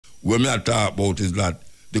what me I talk about is that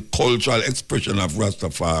the cultural expression of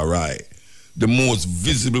Rastafari, the most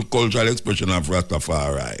visible cultural expression of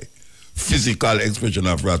Rastafari, physical expression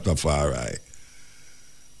of Rastafari,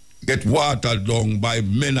 get watered down by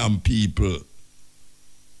men and people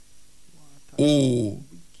who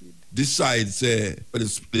decide, say,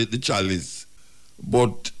 the chalice.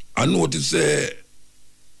 But I notice, say,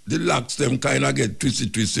 the locks them kind of get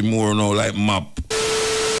twisty more now, like map.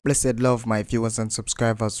 Blessed love, my viewers and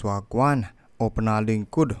subscribers, Wagwan. Open all doing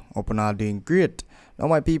good, open all doing great. Now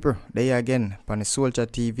my people, there again, on the Soldier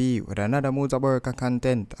TV with another Mutabaruka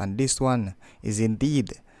content, and this one is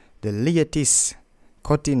indeed the latest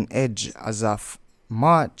cutting edge as of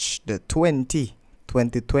March the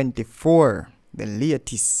 2024, the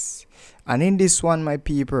latest. And in this one, my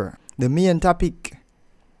people, the main topic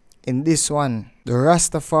in this one, the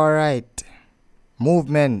Rastafari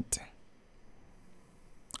movement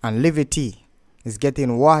and liberty is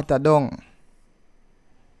getting watered down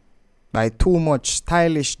by too much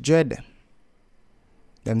stylish dread.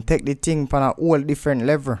 Them take the thing from a whole different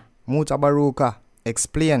level. Mutabaruka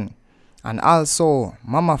explain. And also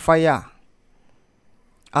Mama Fire,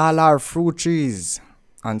 all our fruit trees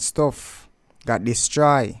and stuff got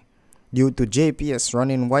destroyed due to JPS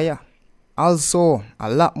running wire. Also a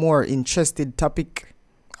lot more interested topic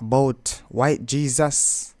about white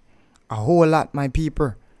Jesus. A whole lot, my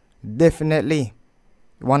people. Definitely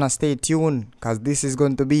wanna stay tuned, cause this is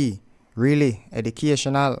going to be really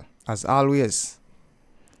educational as always.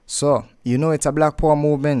 So you know it's a Black Power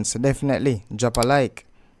movement, so definitely drop a like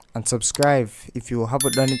and subscribe if you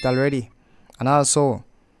haven't done it already, and also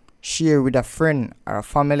share with a friend or a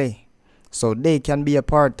family so they can be a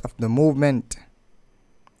part of the movement.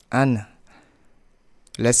 And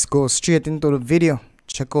let's go straight into the video.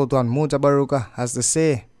 Check out what Mutabaruka has to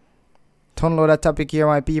say. Download that topic here,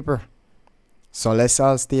 my people. So let's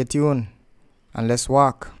all stay tuned and let's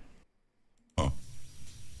walk.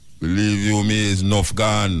 Believe you me, is enough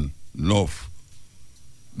gone. Enough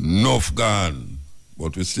gone.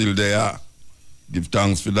 But we still there. Give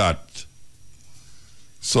thanks for that.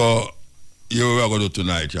 So, here we are going to do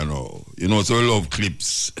tonight, you know. You know, so we love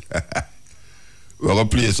clips. We're going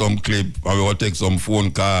to play some clip and we're going to take some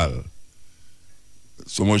phone call.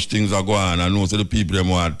 So much things are going on. I know so the people them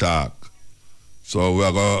want to talk. So we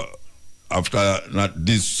are going to, after not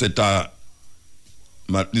this set of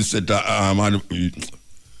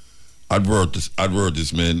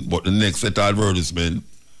advertisement, but the next set of advertisement,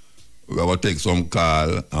 we're going to take some call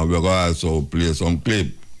and we're going to also play some clip.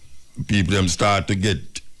 People them start to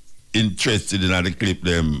get interested in the clip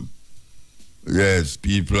them. Yes,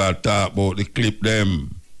 people are talking about the clip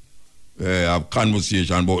them. Have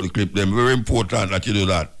conversation about the clip them. Very important that you do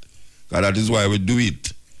that. Because that is why we do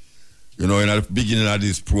it. You know, in the beginning of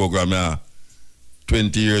this program,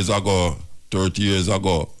 20 years ago, 30 years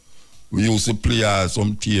ago, we used to play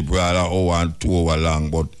some tape rather hour and 2 hours long,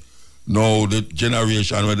 but now the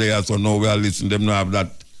generation where they are, so now we are listening, them not have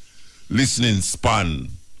that listening span.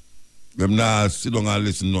 Them not sit down and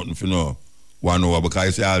listen nothing for 1 hour, because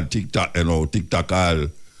I say all TikTok, you know, TikTok all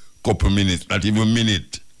couple minutes, not even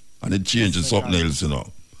minute, and it changes something else, you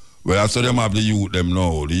know. Well, I saw them have the youth them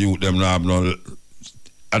now. The youth them not have no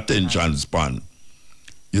attention span.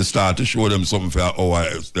 You start to show them something for an hour,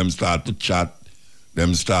 them start to chat,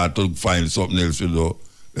 them start to find something else to do,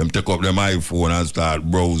 them take up them iPhone and start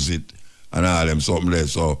browse it and all them something there.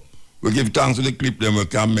 So we give thanks to the clip them we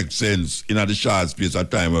can make sense in the short space of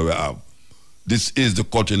time where we have. This is the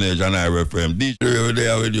Cutting Edge and IRFM. DJ over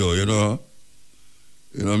there with you, you know.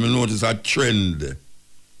 You know, I notice a trend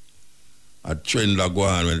that go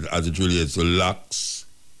on as it relates to locks.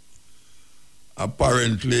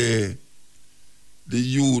 Apparently, the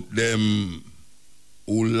youth them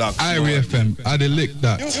who lack IRFM, I they lick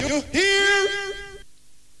that. You hear?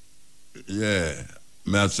 Yeah.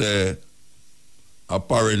 May I say,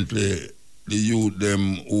 apparently the youth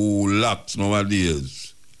them who lacks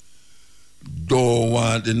nowadays don't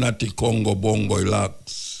want the natty Congo bongo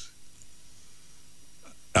lacks.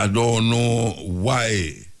 I don't know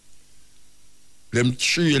why. Them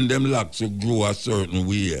train them lacks to grow a certain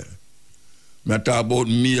way. I talk about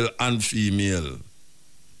male and female.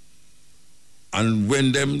 And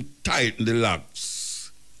when them tighten the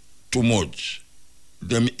locks too much,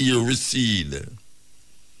 them ear recede.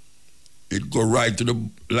 It go right to the,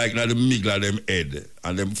 like the middle of them head,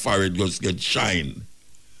 and them forehead just get shine.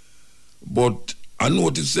 But I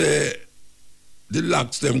notice the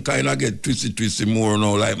locks them kind of get twisty more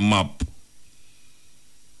now, like map.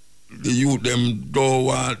 The youth them don't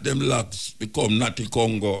want them locks become natty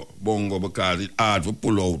Congo bongo because it's hard to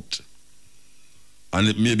pull out.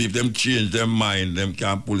 And maybe if them change their mind, them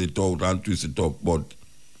can pull it out and twist it up. But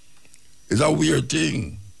it's a weird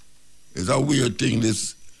thing. It's a weird thing,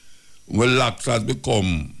 this, when locks has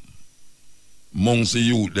become amongst the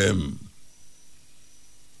youth, them,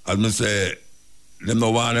 as me say, them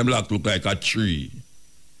no want them locks look like a tree.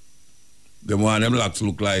 Them want them locks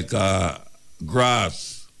look like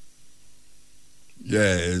grass.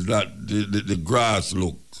 Yeah, it's that the grass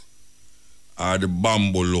look or the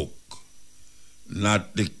bamboo look,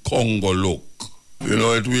 not the Congo look. You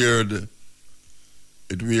know, it's weird.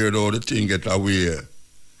 It's weird how the thing get away.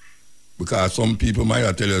 Because some people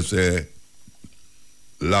might tell you, say,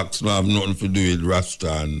 locks don't have nothing to do with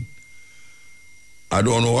Rasta. And I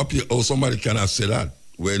don't know how somebody can say that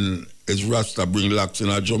when it's Rasta bring locks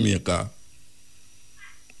in Jamaica.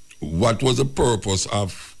 What was the purpose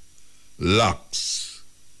of locks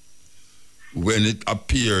when it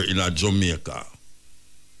appeared in Jamaica?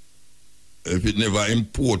 If it never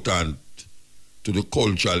important to the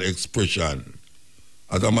cultural expression.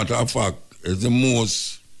 As a matter of fact, it's the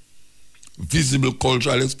most visible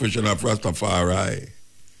cultural expression of Rastafari,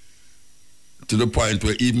 to the point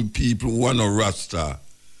where even people who are not Rasta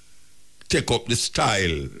take up the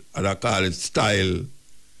style, and I call it style,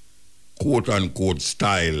 quote unquote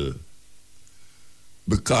style,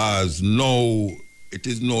 because now it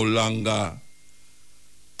is no longer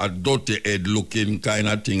a dirty head looking kind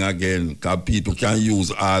of thing again, because people can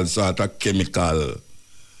use all sort of chemical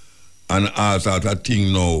and all sort of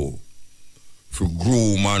thing now for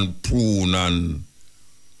groom and prune and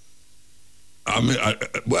I mean,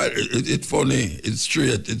 it's funny. It's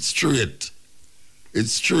straight. It's straight.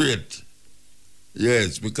 It's straight.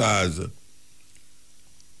 Yes, because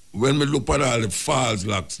when we look at all the false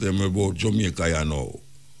locks them about Jamaica, you know,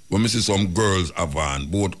 when we see some girls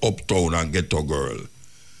around, both uptown and ghetto girl,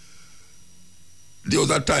 there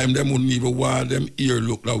was a time them wouldn't even want them ear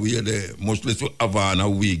look that way there, much less have on a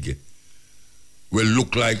wig, will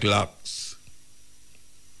look like locks.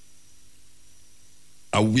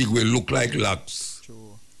 A wig will look like locks.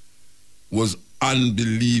 True. Was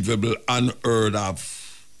unbelievable, unheard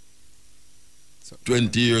of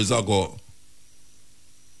 20 years ago.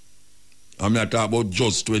 I'm not talking about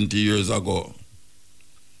just 20 years ago.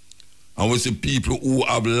 And we see people who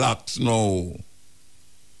have locks now,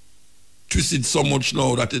 twisted so much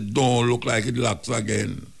now that it don't look like it locks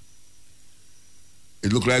again.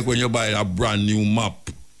 It look like when you buy a brand new map.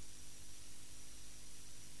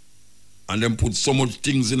 And then put so much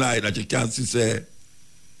things in it that you can't see, say,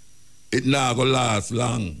 it not gonna last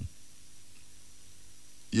long.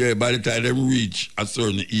 Yeah, by the time they reach a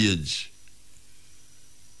certain age,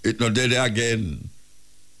 it not dead again.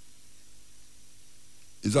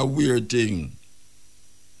 It's a weird thing.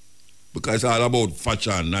 Because it's all about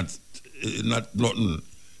fashion, not nothing.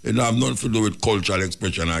 It don't have nothing to do with cultural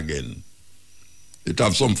expression again. It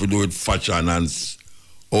have something to do with fashion and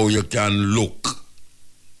how you can look.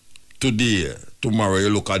 Today, tomorrow you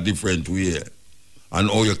look a different way. And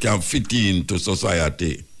how you can fit into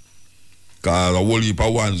society. Because a whole heap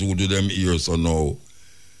of ones who do them here so now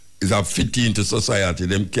is a fit into society.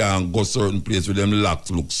 Them can't go certain place with them locks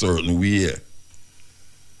look certain way.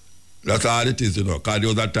 That's all it is, you know. Because there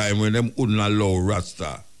was a time when them wouldn't allow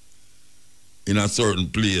Rasta in a certain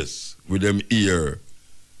place with them ear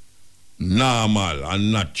normal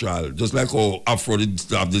and natural. Just like how Afro did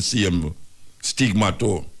have the same stigma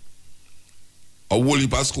too. A whole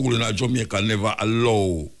heap of school in Jamaica never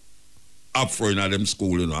allow Afro in them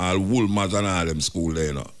school, you know, all Woolmans and all them school there,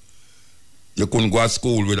 you know. You couldn't go to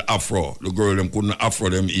school with Afro. The girl them couldn't Afro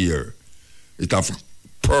them ear. It have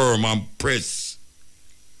perm and press.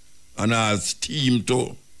 And has steam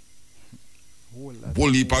too.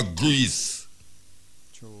 Whole heap of grease.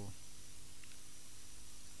 True.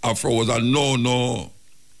 Afro was a no-no.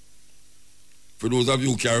 For those of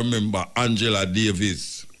you who can remember, Angela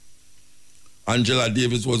Davis. Angela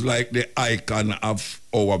Davis was like the icon of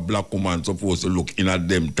our black woman supposed to look in at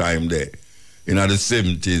them time there. In the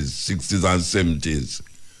 70s, 60s and 70s.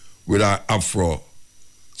 With her afro.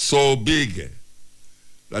 So big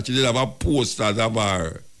that she did have a poster of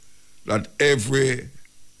her that every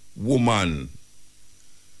woman,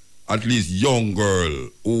 at least young girl,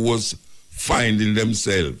 who was finding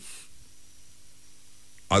themselves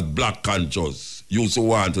as black conscious, used to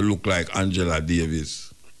want to look like Angela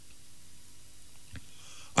Davis.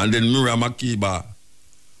 And then Miriam Makeba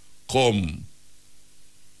come.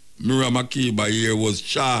 Miriam Makeba here was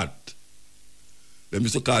short. They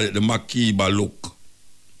used to call it the Makeba look.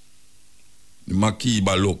 The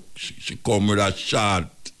Makeba look. She come with a short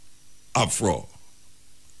afro.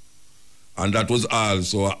 And that was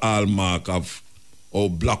also a hallmark of how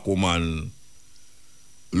black woman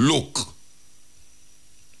look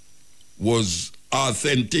was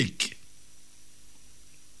authentic.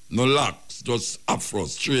 No locks, just afro,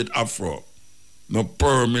 straight afro. No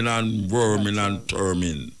perming and worming and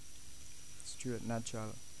terming. Straight natural.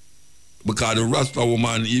 Because the Rasta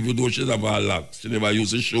woman, even though she have her locks, she never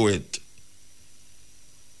used to show it.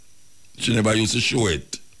 She never used to show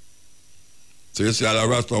it. So you see a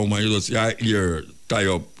Rasta woman, you just see her ear tie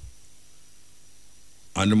up.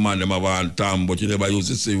 And the man them have on tam, but you never used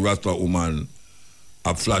to see Rasta woman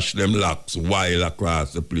a flash them locks wild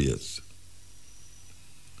across the place.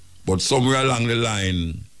 But somewhere along the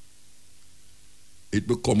line, it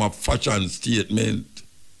become a fashion statement.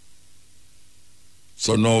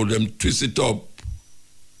 So now them twist it up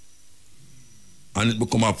and it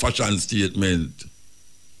become a fashion statement.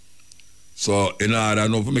 So in order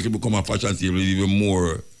now to make it become a fashion statement even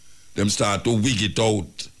more, them start to wig it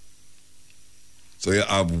out. So you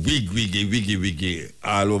have wiggy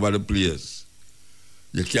all over the place.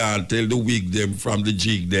 You can't tell the wig them from the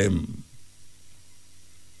jig them.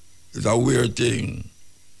 It's a weird thing.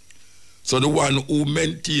 So the one who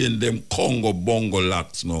maintain them Congo bongo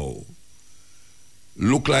locks now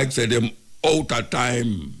look like say them out of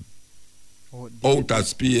time, out of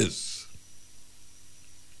space.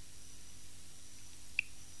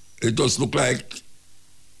 It just look like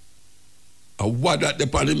a Wata that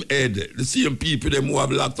upon him head. The same people them who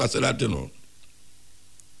have locks, I say that, you know.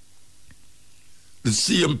 The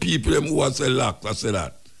same people them who have say locks, I say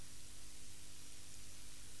that.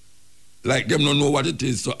 Like them don't know what it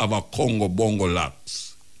is to have a Congo bongo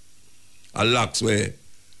locks. A locks where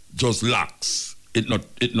just locks. It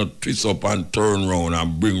not twist up and turn round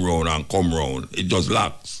and bring round and come round. It just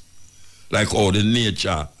locks. Like how the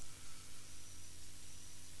nature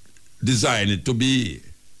design it to be.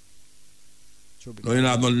 No, you know,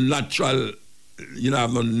 have no natural, you know,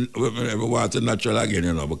 have no, never want to natural again,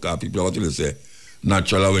 you know, because people are going to say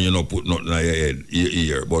natural when you don't put nothing in your head, your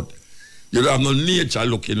ear. But you don't have no nature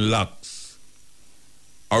looking locks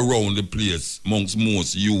around the place amongst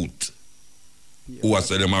most youth who are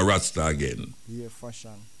say them a Rasta again. Yeah,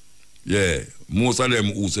 fashion. Yeah, most of them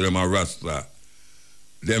who say them a Rasta,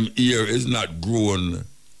 them ear is not grown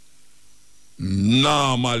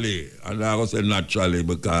normally, and I will say naturally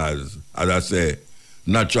because, as I say,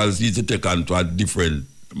 natural is to take on to a different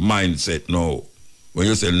mindset now. When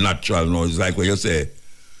you say natural now, it's like when you say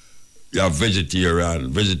you're vegetarian.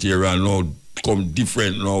 Vegetarian now come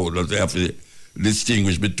different now. They have to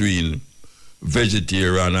distinguish between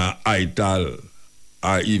vegetarian and ital,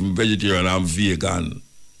 or even vegetarian and vegan.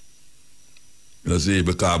 You see,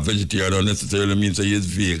 because vegetarian don't necessarily mean say he's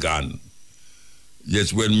vegan.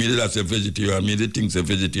 Yes, when me did say vegetarian, me did think say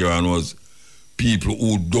vegetarian was people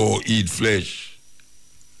who don't eat flesh,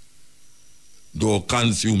 don't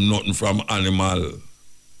consume nothing from animal.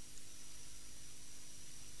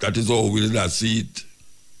 That is how we did see it.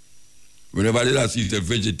 Whenever they see a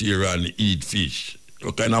vegetarian eat fish,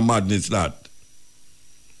 what kind of madness that?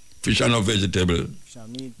 Fish are not vegetable.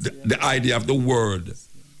 The idea of the word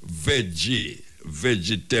veggie,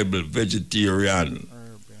 vegetable, vegetarian.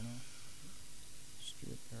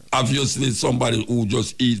 Obviously, somebody who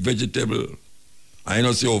just eat vegetable, I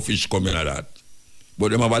don't see how fish come in at that.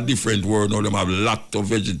 But them have a different word now. Them have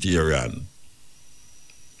lacto-vegetarian.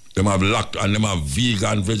 Them have lacto and them have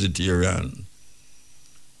vegan vegetarian.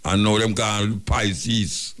 And now them got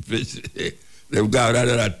Pisces. They've got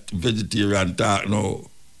that vegetarian talk now.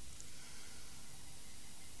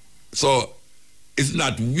 So it's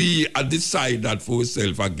not we I decide that for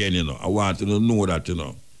ourselves again, you know. I want you to know that, you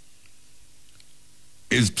know.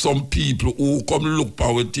 It's some people who come look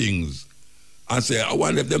for things and say, I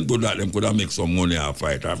wonder if them do that, them could have make some money off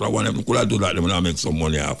it. I wonder if them could have do that, them could have make some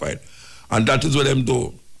money off it. And that is what them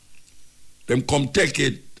do. Them come take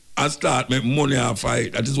it and start make money off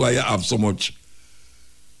it. That is why you have so much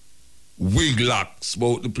wig locks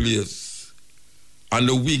about the place. And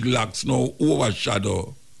the wig locks now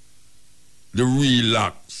overshadow the real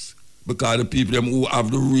locks. Because the people them who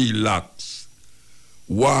have the real locks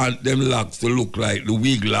want them locks to look like the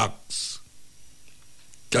wig locks.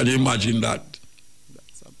 Can you imagine that?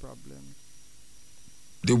 That's a problem.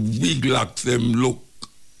 The wig locks them look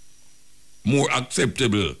more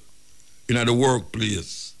acceptable in the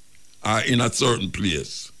workplace or in a certain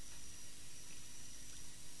place.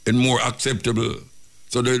 And more acceptable.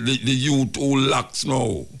 So the youth who locks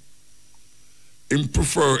now, him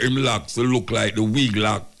prefer him locks to look like the wig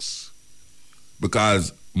locks.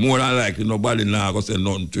 Because more than likely, nobody now going to say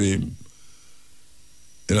nothing to him.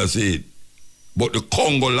 You know, see. But the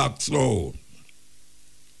Congo locks now,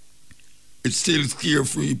 it still scare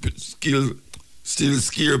free, still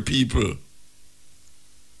scare people.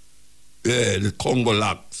 Yeah, the Congo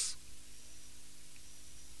locks.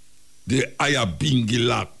 The Ayabingi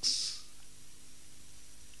locks.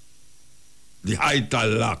 The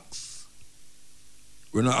Haita locks.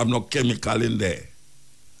 We don't have no chemical in there.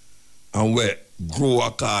 And we grow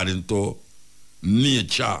according to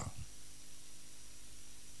nature.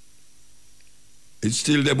 It's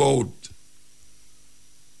still about.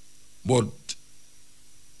 But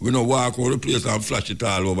we don't walk over the place and flash it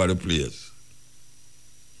all over the place.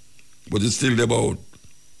 But it's still about.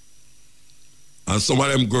 And some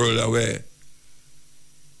of them girls that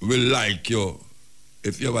will like you.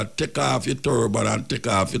 If you ever take off your turban and take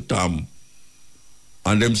off your tam,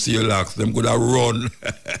 and them see your locks, them could have run.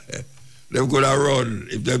 Them could have run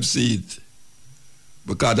if them see it.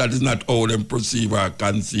 Because that is not how them perceive or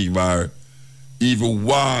conceive or even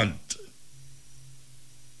want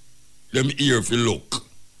them ear if you look.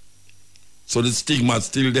 So the stigma is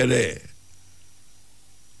still there.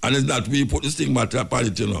 And it's not we put the stigma upon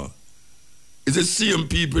it, you know. It's the same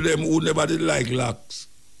people them who never did like locks,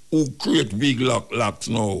 who create big locks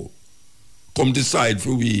now, come decide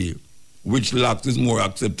for we which locks is more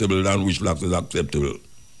acceptable than which locks is acceptable.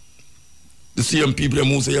 The same people them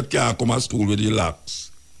who say you can't come to school with your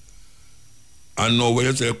locks. And now when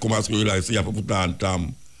you say you come to school, you like say you have to put on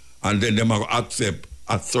tam, and then them have to accept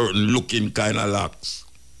a certain looking kind of locks.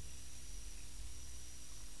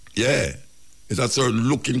 Yeah, it's a certain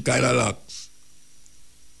looking kind of locks.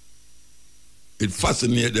 It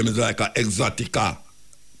fascinates them. It's like an exotica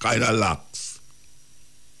kind of locks.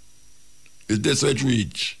 It's this where it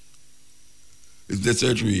reach. It's this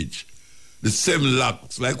where it reach. The same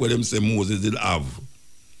locks, like what them say Moses did have,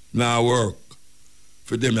 now work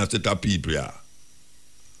for them as set of people here.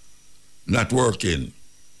 Not working.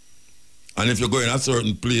 And if you go in a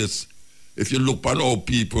certain place, if you look on how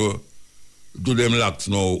people do them locks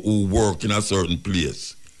now who work in a certain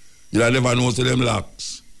place, you'll never know to them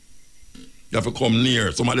locks. You have to come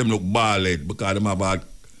near. Some of them look bald because them have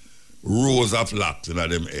rows of locks in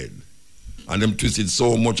them head. And them twist it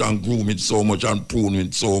so much and groom it so much and prune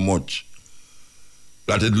it so much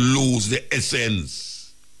that it lose the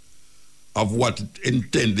essence of what it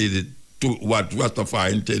intended it to, what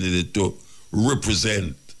Rastafari intended it to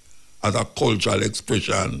represent as a cultural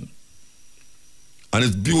expression. And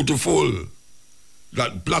it's beautiful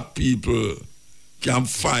that black people can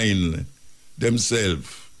find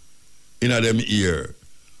themselves in them ear.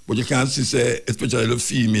 But you can't see, say, especially the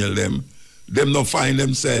female, them not find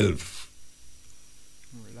themselves.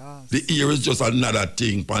 The ear is just another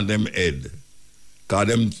thing on them head.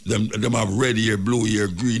 Because them have red ear, blue ear,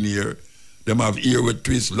 green ear. Them have ear with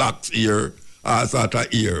twist, locks ear, all sort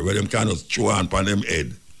of ear where them kind of chew on them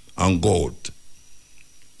head and go out.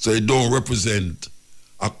 So it don't represent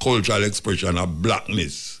a cultural expression of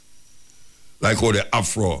blackness. Like how the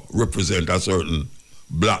Afro represent a certain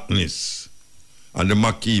blackness. And the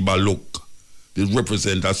Makiba look, it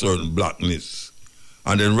represent a certain blackness.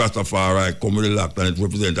 And then Rastafari come with the lock and it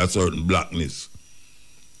represent a certain blackness.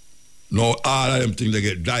 Now all of them things they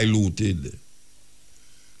get diluted.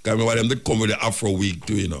 Because remember them they come with the Afro wig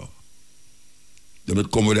too, you know. They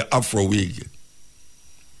come with the Afro wig.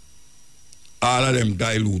 All of them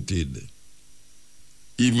diluted.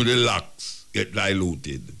 Even the locks get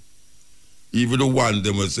diluted. Even the ones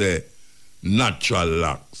them will say natural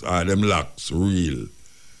locks, or them locks real.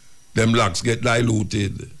 Them locks get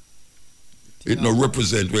diluted. It no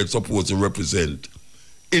represent what it's supposed to represent.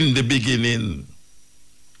 In the beginning.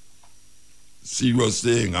 Serious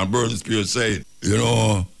thing. And Burning Spirit said, you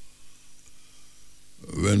know,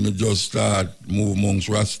 when we just start move amongst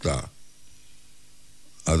Rasta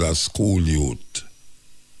as a school youth,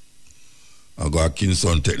 I go to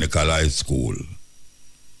Kingston Technical High School.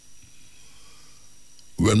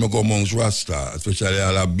 When we go amongst Rasta, especially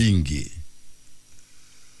all Bingi,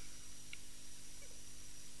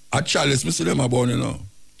 a chalice, me see them about, you know,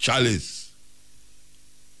 chalice.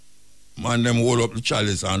 Man, them hold up the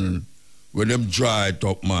chalice and when them dry it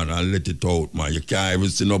up, man, and let it out, man, you can't even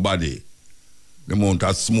see nobody. The amount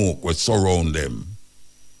of smoke will surround them.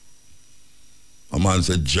 A man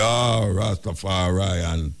said, Jah,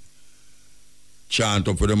 Rastafari, and chant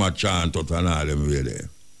up for them a chant out and all them way there.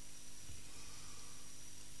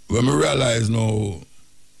 When we realize now,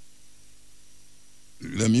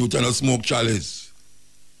 them youth don't smoke chalice.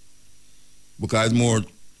 Because more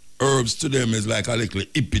herbs to them is like a little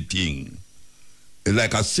hippie thing. It's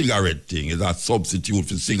like a cigarette thing. It's a substitute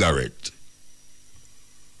for cigarette.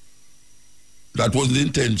 That was the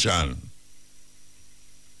intention.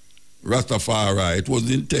 Rastafari, it was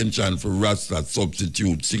the intention for Rasta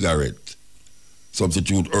substitute cigarette.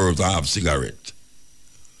 Substitute herbs and have cigarette.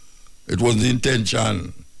 It was the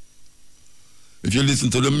intention. If you listen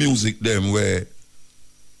to the music them where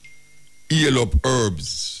heal up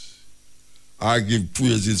herbs, I give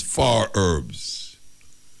praises for herbs.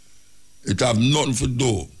 It have nothing to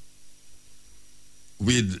do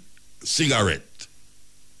with cigarette.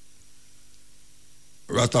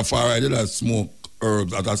 Rastafari did not smoke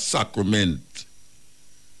herbs as a sacrament.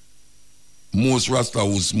 Most Rasta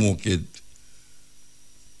who smoke it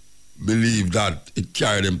believe that it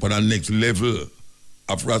carried them to the next level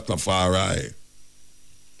of Rastafari.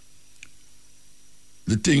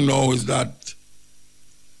 The thing now is that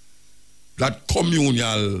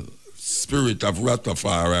communal spirit of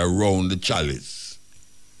Rastafari around the chalice,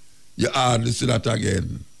 you hardly see that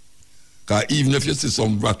again. Because even if you see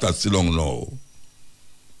some Rasta still on now,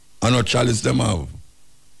 and no chalice them have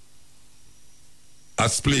a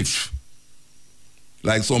spliff,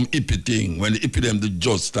 like some hippie thing. When the hippie them did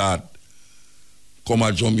just start come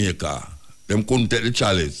at Jamaica, them couldn't take the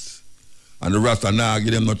chalice. And the Rasta now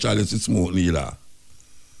give them no chalice to smoke neither.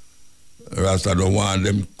 The Rasta don't want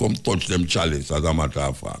them come touch them chalice, as a matter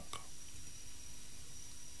of fact.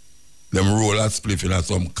 Them roll a spliff in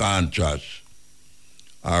some can trash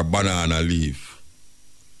or banana leaf.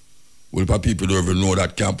 Well, people don't even know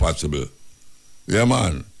that can't possible. Yeah,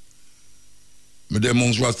 man. But them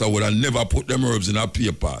monks Rasta would have never put them herbs in a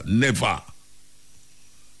paper. Never.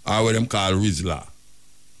 Or what them call Rizla.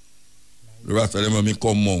 The Rasta them when me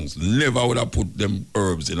come monks, never would have put them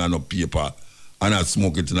herbs in a paper and I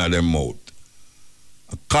smoke it in them mouth.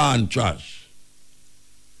 A can trash.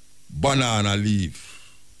 Banana leaf.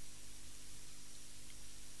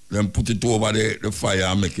 Then put it over the fire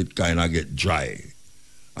and make it kind of get dry.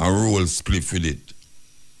 And roll spliff with it.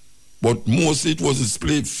 But mostly it was a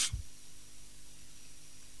spliff.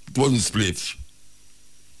 It wasn't spliff.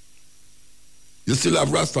 You still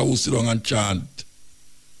have Rasta who sit down and chant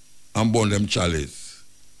and burn them chalice.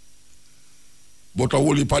 But a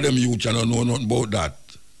whole heap of them youth don't know nothing about that.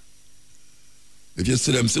 If you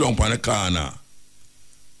see them sit down on the corner,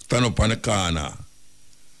 stand up on the corner,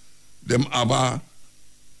 them have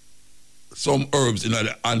some herbs in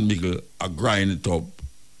the hand middle, grind it up,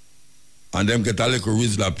 and them get a little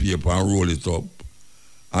Rizla paper and roll it up.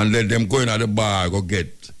 And then them go in at the bar, go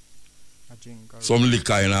get some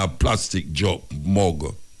liquor in a plastic jug,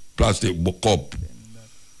 mug, plastic cup.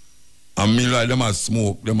 And meanwhile, them a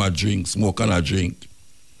smoke, them a drink, smoke and a drink.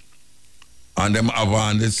 And them have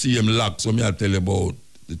on the same locks, so me I tell you about,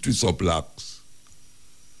 the twist up locks.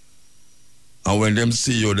 And when them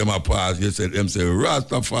see you, them a pass, them say,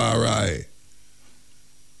 Rastafari.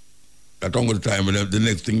 That the time when the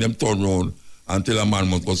next thing them turn around and tell a man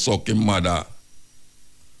must go suck him mother.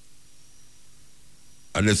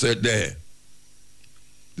 And they said there,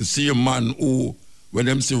 the same man who, when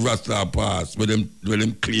them see Rasta pass, when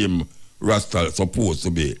them claim Rasta supposed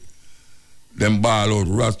to be, them ball out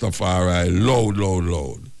Rastafari loud, loud,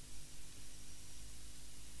 loud.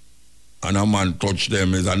 And a man touch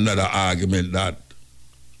them is another argument that.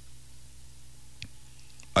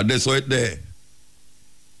 And they saw it there.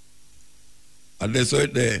 And they saw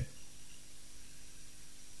it there.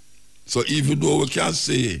 So even though we can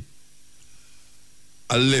say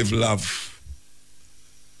a level of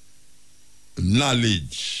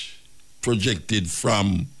knowledge projected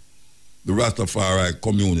from the Rastafari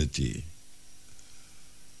community,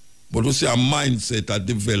 but we see a mindset has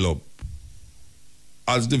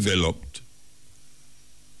developed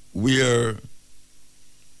where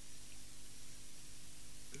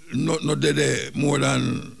not there more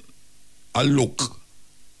than a look,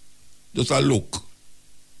 just a look.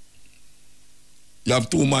 You have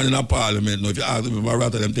two men in a parliament. Now, if you ask them if I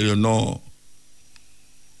rather them, tell you no.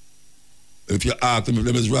 If you ask them if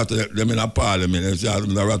them is rather them in a parliament, if you ask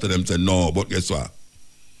them if I rather them, say no. But guess what?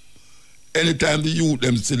 Anytime the youth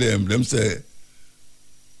them see them say,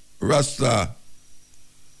 Rasta,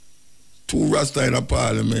 two Rasta in a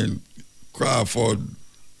parliament, Crawford,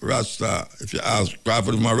 Rasta. If you ask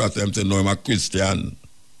Crawford if I'm a Rasta, them say no, I'm a Christian.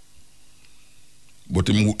 But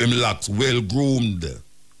him locks well groomed.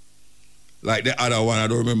 Like the other one, I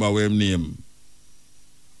don't remember what his name.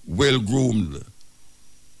 Well groomed.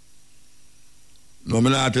 No, I'm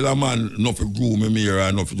not tell a man not to groom him here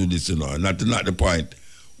and not to do this, you know. Not the point.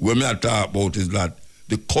 What I talk about is that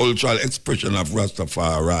the cultural expression of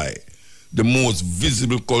Rastafari, the most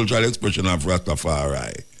visible cultural expression of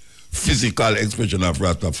Rastafari, physical expression of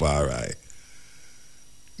Rastafari,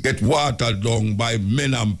 get watered down by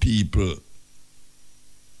men and people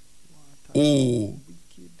who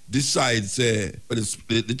decide, say,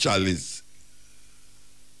 the chalice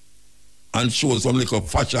and show some like a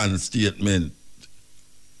fashion statement,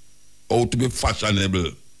 how to be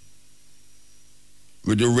fashionable.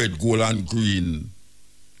 with the red, gold, and green,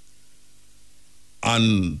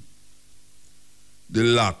 and the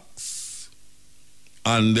locks,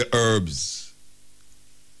 and the herbs.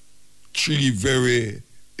 3 very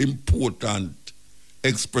important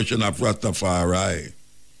expression of Rastafari.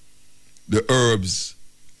 The herbs,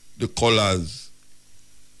 the colors.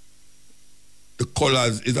 The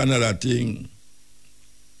colors is another thing.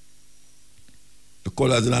 The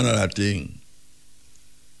colors is another thing.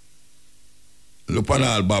 Look on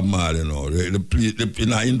all Bob Marley, you know,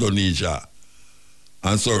 in Indonesia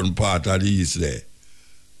and certain part of the East there.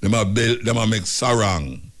 Them a make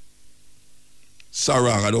sarang.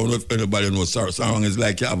 Sarang, I don't know if anybody knows sarang. Sarang is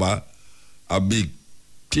like you have a big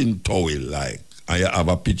tin towel, like, and you have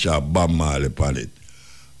a picture of Bob Marley upon it,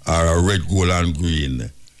 or a red, gold, and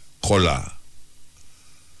green color.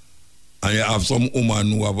 And you have some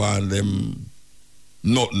woman who have on them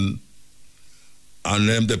nothing, and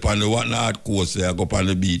them they on the whatnot coast there, go up on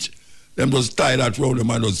the beach. Them just tie that round them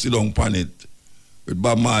and just sit down upon it, with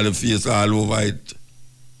Bob Marley face all over it.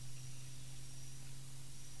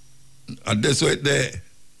 And that's right there.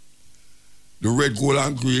 The red, gold,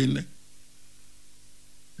 and green,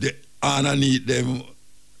 the underneath them,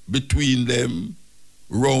 between them,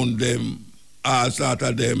 round them, all sort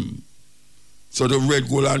of them. So the red,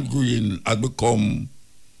 gold, and green has become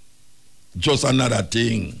just another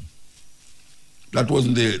thing. That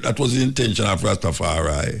was the intention of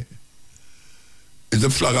Rastafari. It's the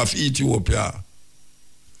flag of Ethiopia.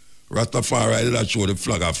 Rastafari that show the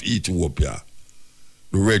flag of Ethiopia.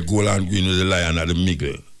 The red, gold, and green with the lion at the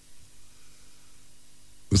middle.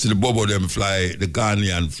 You see the Bobo them fly, the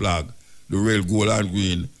Ghanaian flag, the red, gold, and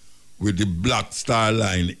green with the black star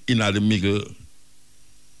line in at the middle.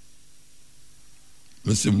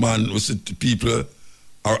 You see people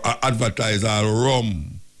are advertise all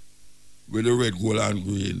rum with the red, gold, and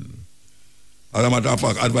green. As a matter of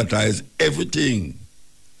fact, advertise everything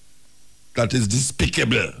that is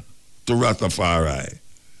despicable to Rastafari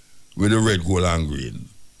with the red, gold, and green.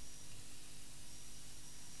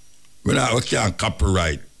 We can't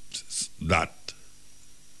copyright that.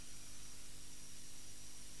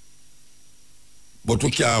 But we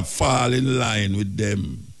can't fall in line with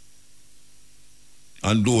them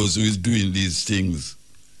and those who is doing these things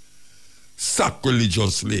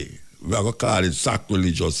sacrilegiously. We are going to call it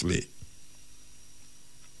sacrilegiously.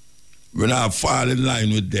 We not fall in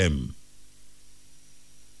line with them.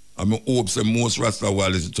 I hope that most Rasta will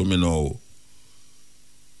listen to me now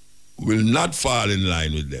will not fall in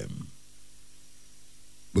line with them.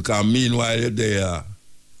 Because meanwhile you're there,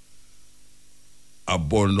 I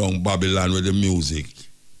burn down Babylon with the music.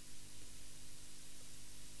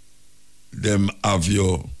 Them have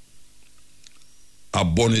you, I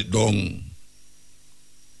burn it down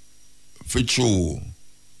for true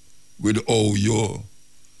with how you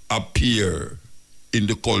appear in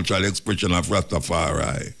the cultural expression of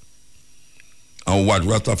Rastafari and what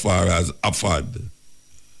Rastafari has offered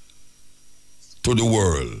to the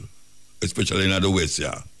world, especially in the West,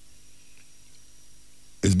 yeah.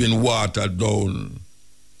 It's been watered down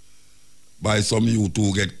by some youth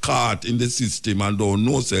who get caught in the system and don't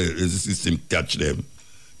know say the system catch them.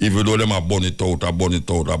 Even though them are burn it out.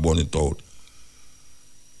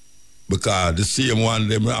 Because the same one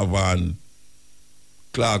them have on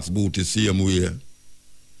Clark's boot the same way.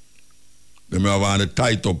 Them have on the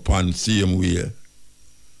tight up pants same way.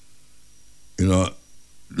 You know,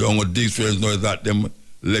 the only difference now is that them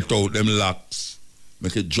let out them locks,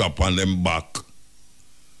 make it drop on them back,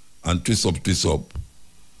 and twist up,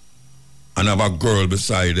 and have a girl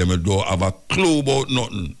beside them and don't have a clue about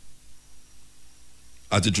nothing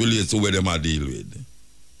as it relates to where them are deal with.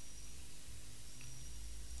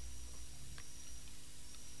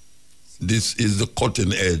 This is the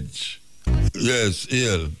cutting edge. Yes,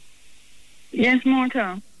 Ian. Yes,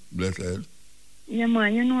 Muta. Blessed. Yeah,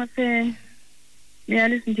 man, you know, say, me I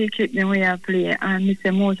listen to the clip them where you play, and me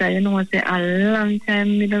say, Muta, you know, say, a long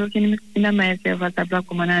time, me looking in myself as a black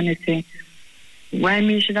woman, and I say, why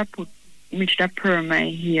me should have perm my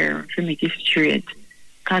hair to make it straight?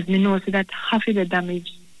 Because me know so that half of the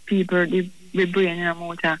damage people, the brain in a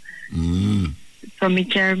Muta. So me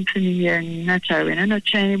care for me hair natural. When I'm not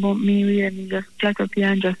trying about me wear, me just flat up here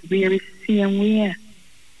and just wear it same way.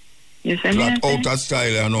 You see me? Flat out of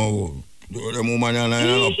style, I know. The woman and I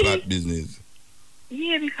know flat business.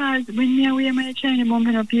 Yeah, because when me wear my Chinese bump,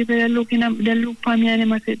 you know, people they look for me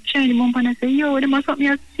and they say, Chinese bump, and I say, yo, they must have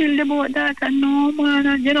me still about that. And no, man,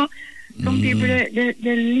 and, you know, some people, they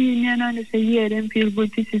lean me and they say, yeah, them feel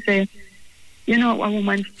good to say, you know, a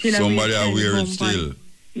woman still somebody are wearing still.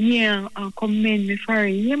 Yeah, and commend me for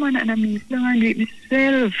it. Yeah, man, and I mean, still and do it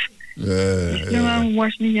myself. Yeah. And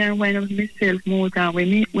wash me and wind up myself more time. When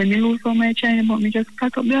me lose all my China, but me just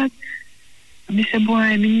cut up that. I say,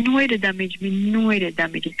 boy, me know the damage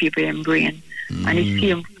in people in brain. And it's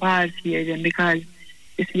same false here then because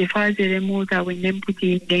it's the false here the motor when them put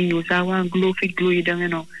it in then use that one glue for glue it down, you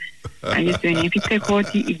know. And it's when if you take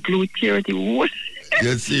out it glue tear it whole.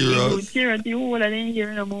 You serious? It glue tear it whole and then here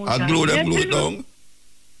in the motor. I glue it down?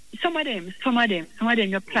 Some of them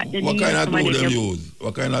you plat the What kind of glue them use?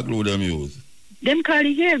 What kind of glue them use? Them call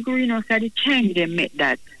the hair glue, you know, so the Chinese them make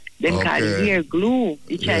that. Them call the hair glue.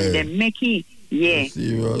 The Chinese them make it. Yeah.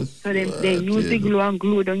 Serious? So they use the glue and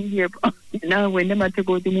glue down here. Now when them have to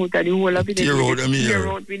go to motor, the whole of it tear out them here. Tear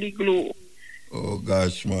out with the glue. Oh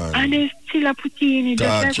gosh, man. And they still a put in it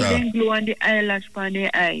just like with them glue on the eyelash on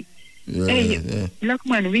their eye. Yeah. Look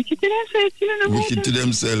man, wicked to themselves, you know. Wicked to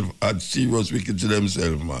themselves. Serious wicked to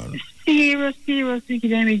themselves, man. Serious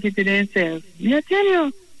wicked and wicked to themselves. I tell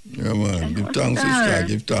you. Yeah, man. Give thanks, sister.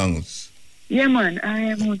 Give thanks. Yeah, man. I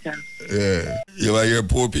am muta. Yeah. You hear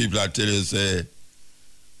poor people I tell you, say,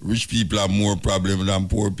 rich people have more problem than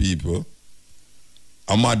poor people.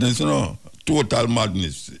 A madness, you know. Total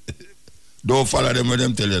madness. Don't follow them when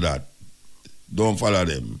them tell you that. Don't follow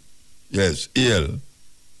them. Yes. Hail.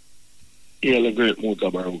 Hail a great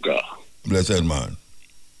Mutabaruka. Blessed man.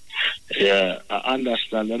 Yeah, I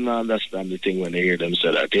understand. I understand the thing when they hear them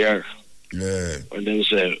say that here. Yeah. When they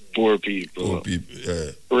say poor people,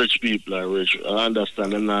 yeah. Rich people are rich. I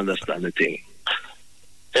understand and I understand the thing.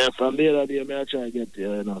 Yeah, from the other day, I try to get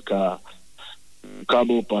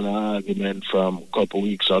come up on an argument from a couple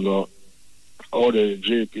weeks ago. All the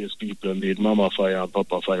JPS people did Mama Fire and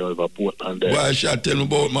Papa Fire over Portland there. Why should I tell them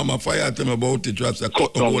about Mama Fire? Tell them about it. Just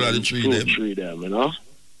cut the whole of the tree them. You know?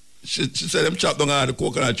 She said them chop down all the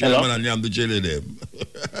coconut tree them and yam the jelly them.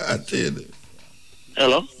 I tell you.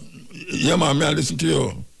 Hello? Yeah, man, may I listen to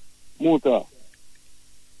you? Muta.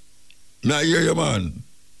 May I hear you, man?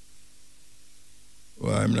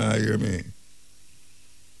 Why I'm not hear me?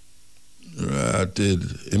 Right,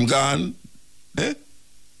 him gone? Eh?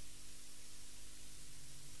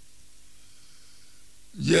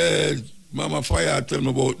 Yeah, Mama Fire tell me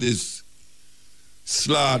about this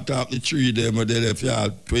slaughter of the tree them where they left y'all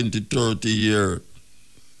 20, 30 year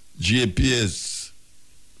JPS.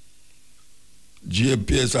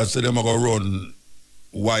 JPS I said them are gonna run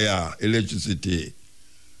wire, electricity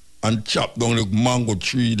and chop down the mango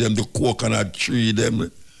tree them, the coconut tree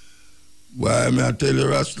them. Why may I tell you,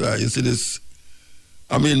 Rasta, you see this,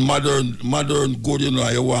 I mean modern good, you know,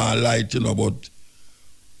 you want light, you know, but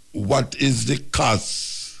what is the cost?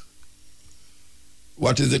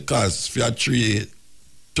 What is the cost for a tree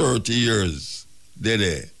 30 years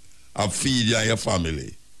there and feed you and your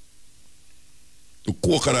family? The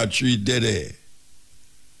coconut tree there.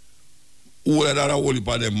 All of that whole heap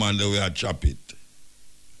of them man they will chop it.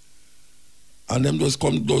 And them just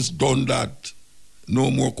done that. No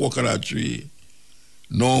more coconut tree,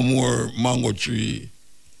 no more mango tree,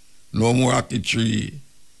 no more ackee tree.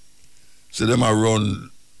 So them are run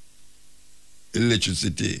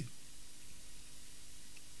electricity.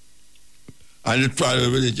 And the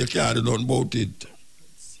tribal village, you can't do nothing about it.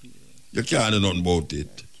 You can't do nothing about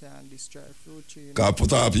it. You can't destroy fruit tree. Because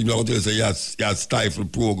put our people out there say you have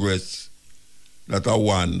stifled progress. That's a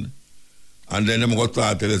one. And then them go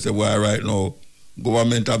start tell you say, well, right now,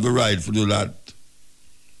 government have the right to do that.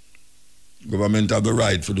 Government have the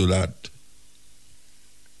right to do that.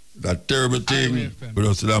 That terrible thing, we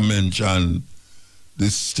just mention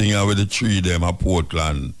this thing with the tree them at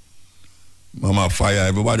Portland. Mama Fire,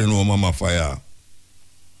 everybody know Mama Fire.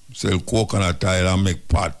 Sell coconut tile and make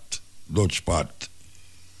pot, Dutch pot.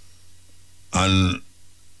 And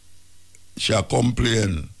she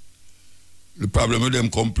complain. The problem with them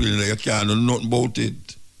complaining, you can't do nothing about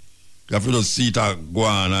it. You have to just see it go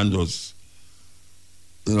on and just,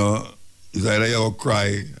 you know, it's either you go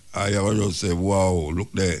cry or you go just say, wow,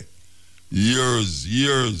 look there.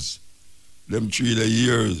 Years. Them tree the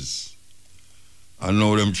years. And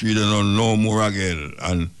now them tree they don't no more again.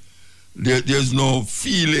 And there's no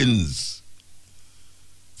feelings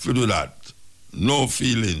for do that. No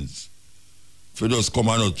feelings. For just come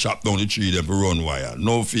and chop down the tree them for run wire.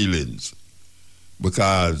 No feelings.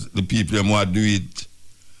 Because the people them want to do it,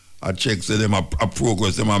 I check say them a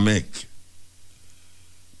progress them a make.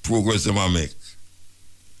 Progress them a make.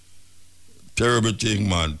 Terrible thing,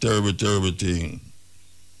 man. Terrible thing.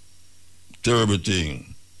 Terrible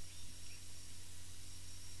thing.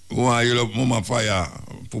 Why you love Mama Fire,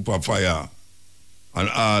 Papa Fire, and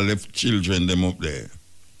all the children them up there.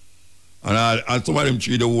 And some of them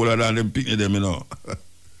treat the whole of them picnic them, you know.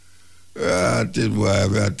 I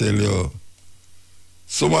tell you.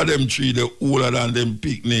 Some of them tree they older than them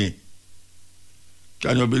picnic.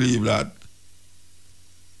 Can you believe that?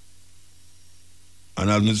 And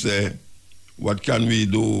as I say, what can we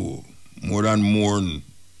do more than mourn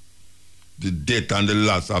the death and the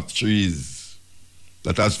loss of trees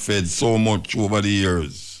that has fed so much over the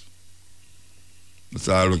years? That's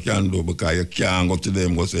all we can do, because you can't go to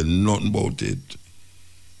them and say nothing about it.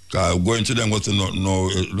 Because going to them and say nothing,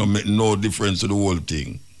 no make no difference to the whole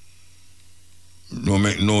thing. No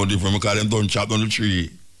make no difference, because them don't chop down the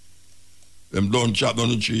tree. Them don't chop down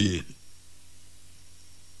the tree.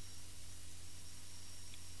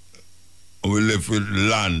 And we left with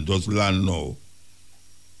land, just land now.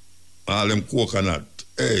 All them coconut.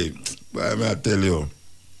 Hey, why may I tell you?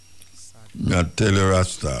 May I tell you,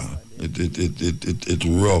 Rasta, it's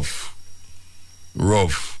rough.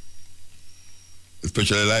 Rough.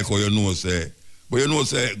 Especially like how you know, say. But you know,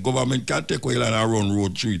 say, government can't take away land and run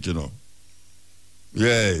road street, you know.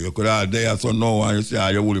 Yeah, you could have there so now and you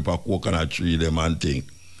say, you will a coconut tree, them and thing.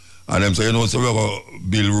 And them say, you know, so we're going to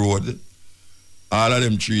build road. All of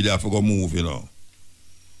them trees, they have to go move, you know.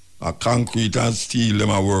 A concrete and steel, them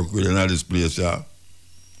I work with in this place, yeah.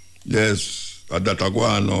 Yes, that I go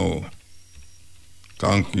on now.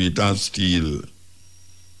 Concrete and steel.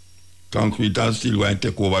 Concrete and steel going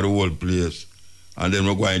to take over the whole place. And then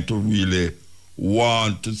we're going to really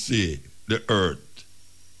want to see the earth.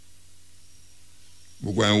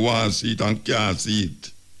 We're going to want to see it and can't see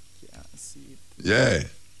it. Can't see it. Yeah.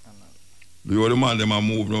 The other man, them are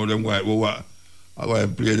moving now, them going, well, I'm going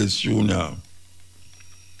to play this tune now.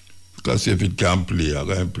 Because if it can play, I'm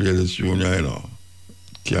going to play this tune, you know.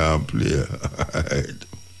 Can't play.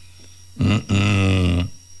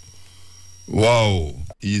 Wow.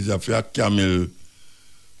 Easier for a camel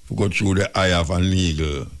to go through the eye of an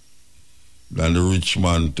eagle than the rich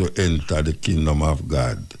man to enter the kingdom of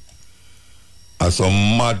God. That's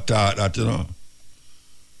some mad thought that, you know.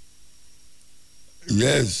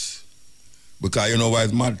 Yes. Because you know why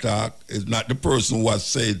it's mad talk? It's not the person who has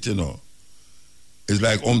said it, you know. It's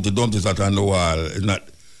like Humpty Dumpty sat on the wall. It's not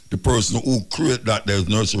the person who create that there's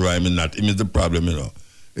nursery rhyme in that. Him is the problem, you know.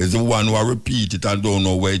 It's the one who repeat it and don't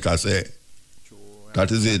know what it has say.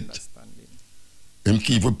 That is it. Him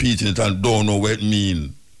keep repeating it and don't know what it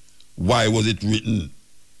mean. Why was it written?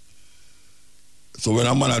 So when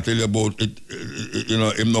a man I tell you about it, you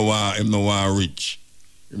know, him no want rich.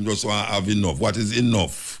 Him just want have enough. What is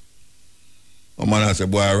enough? A man I say,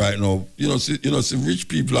 boy, right now, see, rich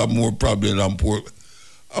people have more problems than poor.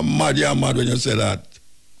 I'm mad when you say that.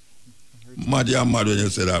 Mad when you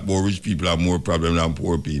say that, but rich people have more problems than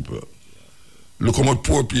poor people. Look how much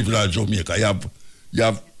poor people are in Jamaica. You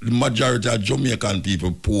have the majority of Jamaican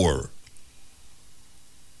people poor.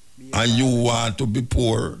 And you want to be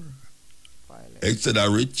poor instead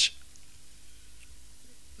of rich?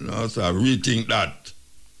 No, sir, rethink that.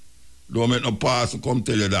 Don't make no pastor come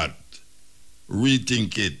tell you that.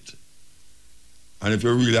 Rethink it. And if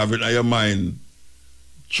you really have it in your mind,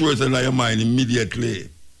 throw it in your mind immediately.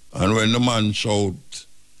 And when the man shout,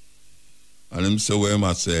 and him say what him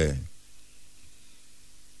I say,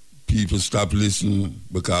 people stop listening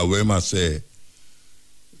because what him I say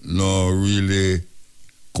no really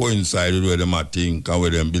coincide with what them I think and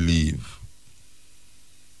what them believe.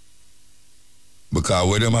 Because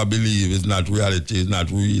what them I believe is not reality, it's not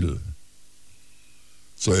real.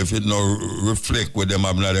 So if it no reflect with them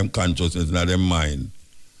having them consciousness, not them mind,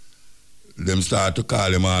 them start to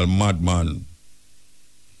call him all madman.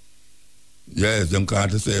 Yes, them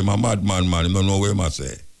can't say I'm a madman, man. They don't know what him I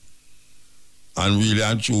say. And really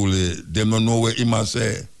and truly, them don't know what him I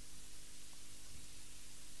say.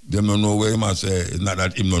 Them don't know what him I say. It's not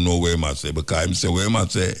that him don't know what him I say, because him say what him I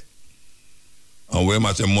say. And what him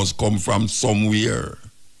I say must come from somewhere.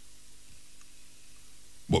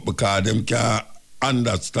 But because them can't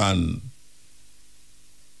understand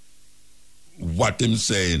what him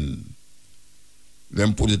saying,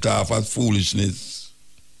 them put it off as foolishness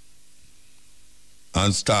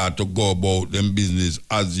and start to go about them business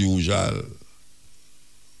as usual.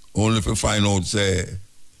 Only if you find out, say,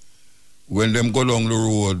 when them go down the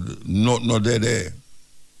road, not there.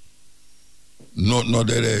 Not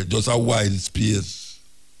there, just a wide space.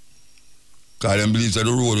 Because them believe that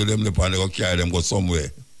the road with them, they go carry them go somewhere.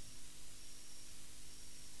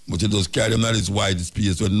 But you just carry them at this wide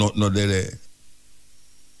space where not there.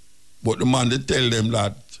 But the man, they tell them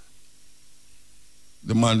that.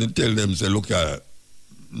 The man, they tell them, say, look at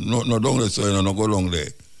no down there, so you no go down there.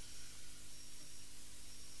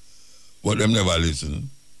 But them never listen.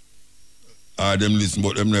 Or them listen,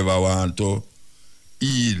 but them never want to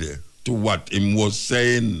heed to what him was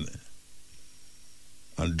saying.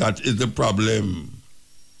 And that is the problem.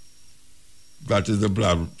 That is the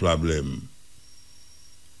problem.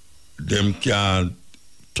 Them can't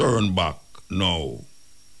turn back now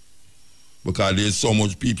because there's so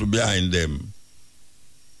much people behind them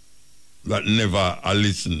that never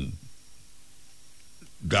listen.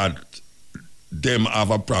 That them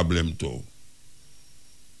have a problem too.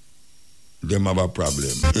 Them have a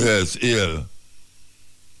problem. Yes, ill.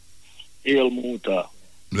 Ill muta.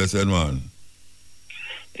 Blessed man.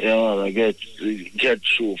 Yeah, man, I get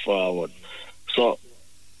through forward. So,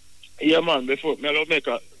 yeah, man, before,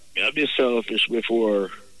 I'll be selfish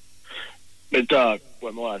before me talk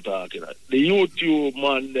when I want to talk, you know. The YouTube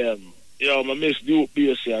man, them, I miss the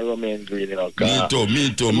UPC and Romain Green, you know.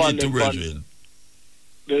 Me too, brethren.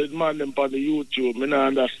 The man them on the YouTube, I don't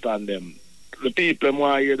understand them. The people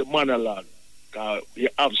want to hear the monologue. You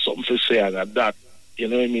have something to say and that, you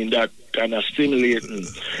know what I mean, that kind of stimulating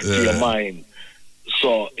to your mind.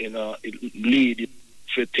 So, it lead you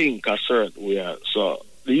to think a certain way. So,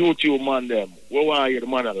 the YouTube man them, we want to hear the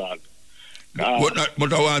monologue. But I want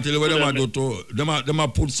to tell you what them do too.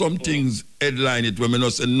 Them put some things headline it when me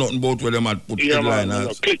not say nothing about where them put headline. Man,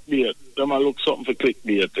 clickbait. Them look something for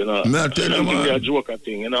clickbait, you know. I tell you, man. They're a joker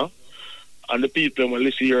thing, you know. And the people when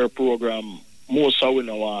listen to your program, most of we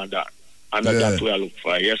don't want that. And that's what I look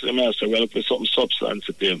for. Yes, I say we look for something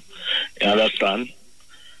substantive. You understand?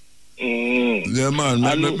 Yeah, man.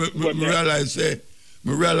 Me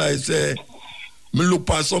realize me look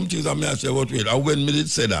at some things and I say, what wait, and when me did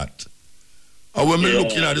say that, and when me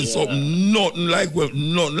looking at it, something nothing like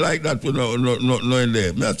that for no in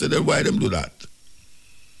there. Me I say, then why them do that?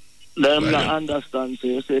 Them not understand, so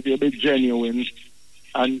you say if you be genuine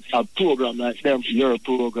and a program like them, your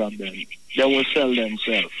program then, they will sell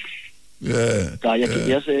themselves. Yeah.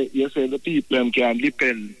 You say the people them can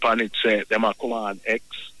depend upon it, say them are command X.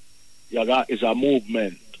 You got is a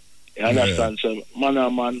movement. You understand? So man,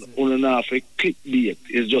 only not for clickbait.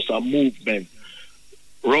 It's just a movement.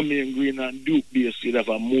 Romain Green and Duke basically have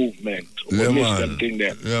a movement. Yeah, miss them thing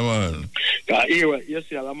there. Yeah, man. Here, you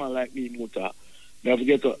see a man like me, Muta. Me have to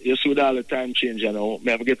get up, you see with all the time change, you know,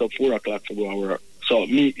 me have to get up 4 o'clock to go to work. So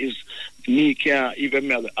me can't even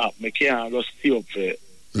me have the app, me can't just stay up for it.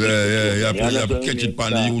 Yeah, you have to catch it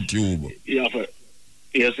on the YouTube. You have to,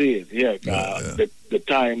 you see it, the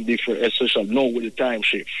time different, especially now with the time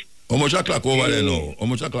shift. How much o'clock over there now? How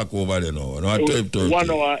much o'clock over there now? No, 12:30. 1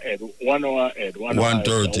 hour ahead.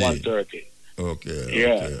 1:30. Okay. Yeah.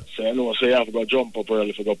 Okay. So you know, so you have to go jump up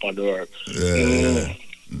early to go up on the work. Yeah.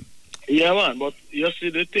 Yeah, man, but you see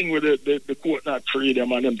the thing with the court not free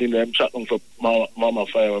them and them thing them chatting for Mama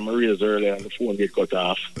Fire when I raised earlier and the phone get cut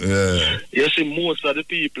off. Yeah. You see most of the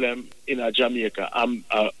people in Jamaica, I don't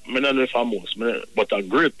know if I'm most, but a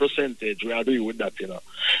great percentage we agree with that, you know.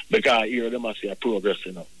 Because I hear them as a progress,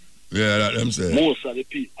 you know. Yeah, that them say. Most of the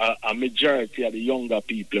people, a majority of the younger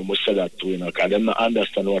people must say that too, you know, because they don't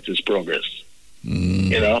understand what is progress.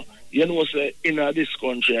 You know? You know, say, in this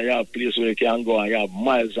country, you have a place where you can go and you have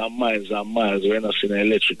miles and miles and miles where you don't see an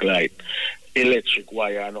electric light, electric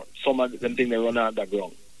wire. Some of them things they run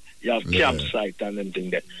underground. You have campsite and them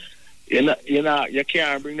things there. You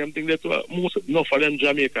can't bring them things there to enough of them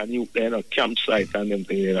Jamaican youth, campsite and them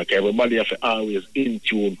things there. Everybody have to always in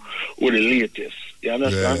tune with the latest. You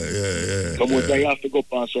understand? Yeah. But you have to go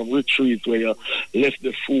on some retreat where you left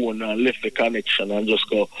the phone and left the connection and just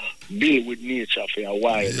go deal with nature for a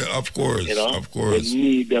while. Yeah, of course. You know? Of course. You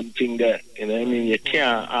need them things there. You know what I mean? You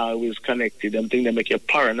can't always connect it. Them things that make you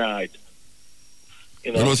paranoid.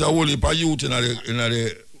 You know? So only for youth in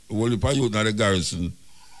the garrison,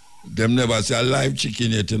 them never say a live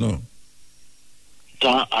chicken yet, you know.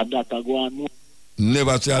 That I go on more.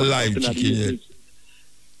 Never say a live chicken yet.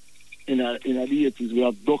 In the 80s, we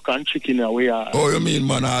have duck and chicken away. Oh, you mean,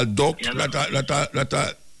 man, a duck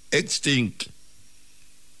that extinct?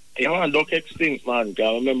 Yeah, man, duck extinct, man.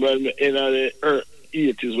 I remember in the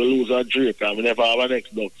 80s, we lose our Drake, and we never have an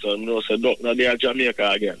ex-duck, so we know say duck, now they are Jamaica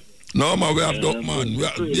again. No, man, we have duck, man.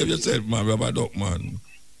 Give yourself, man, we have a duck, man.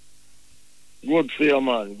 Good for you,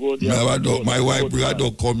 man. Good. We have a duck. My wife bring a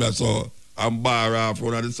duck come here, so I'm bar off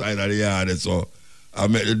on the side of the yard, so I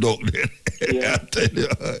met the duck there. Yeah. I tell you.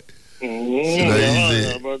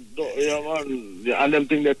 Yeah, man. And them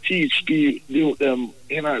things that teach the youth them,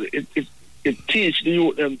 you know, it teach the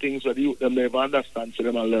youth them things that the youth them never understand, so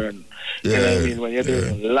them and learn. Yeah. You know what I mean? When you're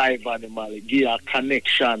doing live animal, it give you a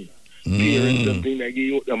connection. Parents them thing that give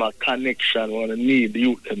youth them a connection, what they need, the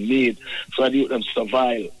youth them need, so the youth them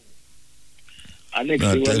survive. And next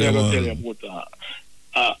thing when I'm going to tell you about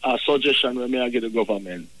a suggestion when I get the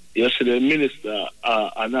government. Yesterday, Minister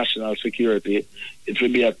of National Security, it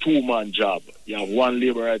will be a 2-man job. You have 1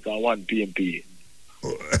 Labour Right and 1 PMP.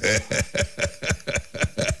 You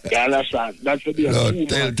understand? That's to be a No, too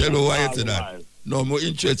tell much me why you all say the that. while. No, I'm more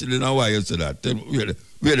interested in why you say that. Tell me,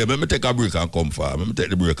 wait, let me take a break and come forward. Let me take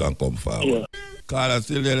the break and come forward. Yeah. Carla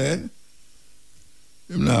still there?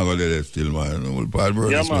 I'm not going to let it still, man. No,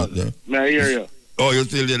 Yeah, man. May I hear you? Oh, you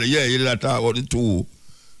still there? Yeah, you did talk about the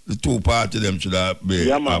two parties them should have been.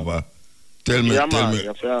 Yeah, man. Tell me, yeah, tell man. me.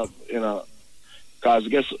 You know, because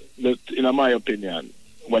guess, in my opinion,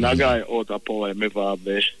 when a guy out of power, he never have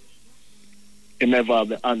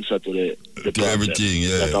the answer to the problem. Everything,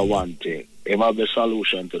 yeah. That's a one thing. He have the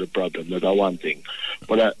solution to the problem. That's a one thing.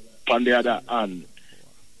 But on the other hand,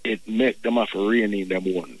 it make them have to rein in them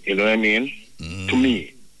one. You know what I mean? To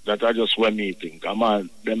me, that I just when me think. Come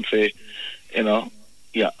on, them say, you know,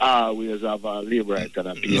 yeah, always have a live right and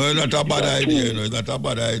a peace. No, it's not a bad idea. No, it's not a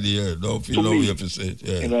bad idea. Don't feel no way if you say it.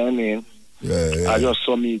 Yeah. You know what I mean? Yeah. I just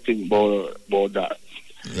saw me think about that.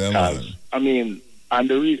 Yeah, man. I mean, and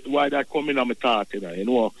the why that coming on my thought, you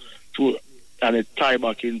know, and it tie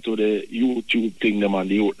back into the YouTube thing them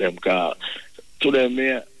and the youth them, cause to them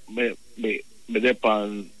me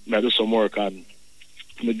depend, me do some work and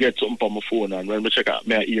me get something on my phone, and when me check out,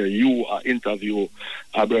 me I hear you interview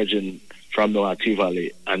a virgin from the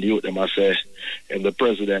Valley, and you them I say, if the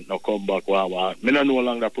president no come back, me no know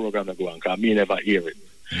long that program to go on, cause me never hear it.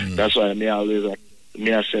 That's why me always I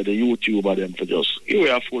say the YouTuber them for just give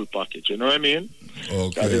a full package, you know what I mean?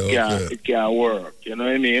 Okay, it can't work, you know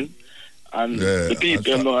what I mean? And the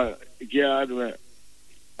people know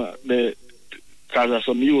because of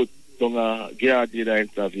some youth don't get the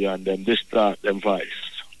interview and them distort them voice.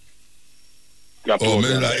 Oh,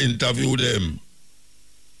 me like interview them.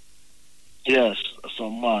 Yes,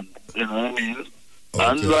 some man, you know what I mean? Okay.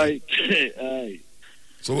 And like, hey.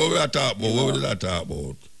 So what we are talking about? What did I talk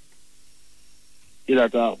about? You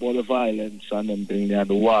talk about the violence and them thing and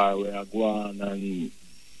the war where I go on and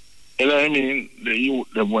you know what I mean? The youth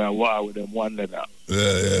them were war with them one another.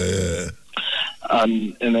 Yeah.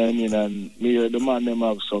 And you know what I mean, and me the man them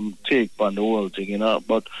have some take on the whole thing, you know.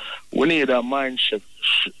 But we need a mind shift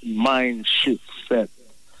set,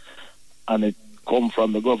 and it come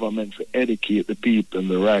from the government to educate the people in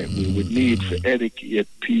the right way. We need to educate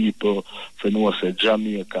people to know that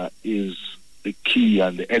Jamaica is the key,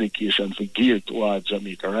 and the education for geared towards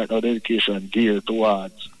Jamaica. Right now, the education geared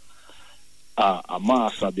towards a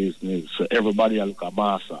master business. So everybody look a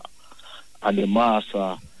master, and the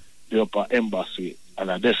master the upper embassy, and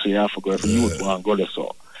I just say I forgot if you want to go there,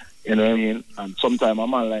 so you know what I mean. And sometimes a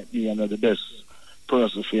man like me, I'm not the best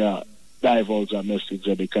person for divulge a message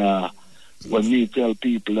because when me tell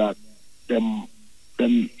people that them are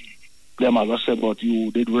gonna say about you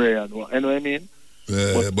did rare and what, you know what I mean.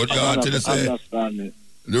 But you have to say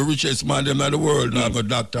the richest man in the world now have a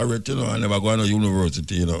doctorate, you know, and never go to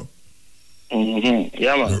university, you know.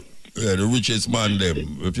 Yeah, man. The richest man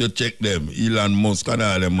them. If you check them, Elon Musk and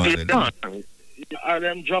all them man. And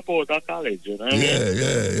them drop out of college, you know.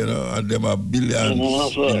 You know, and them are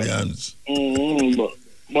billions.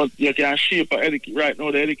 But you can shape right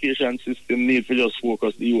now. The education system needs to just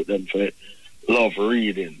focus the youth them for love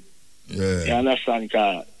reading. Yeah. You understand?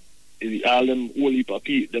 Cause all them whole heap of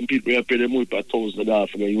people, them people who pay them $1,000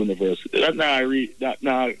 for the university.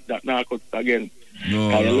 That now cut again.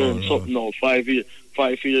 No. You learn something now. 5 years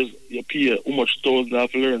you pay how much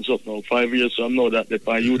 $1,000 to learn something now. 5 years so I know that on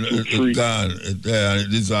YouTube free. It's gone. It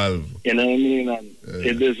dissolve. You know what I mean? And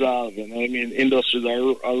it dissolve. You know what I mean? Industries are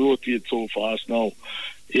rotate so fast now.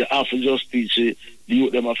 You have to just teach it.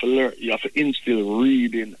 Them have to learn. You have to instill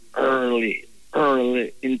reading early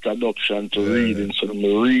introduction to reading, so them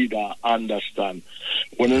read and understand.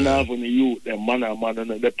 When you have the youth, them man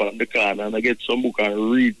and they put on the corner and I get some book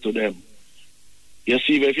and read to them. You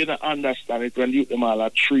see, if you don't understand it, when you them all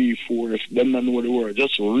are 3, 4, if them don't know the word,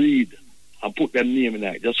 just read and put their name in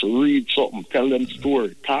it. Just read something, tell them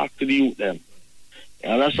story, talk to the youth them.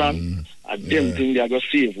 You understand? And them thing they are going to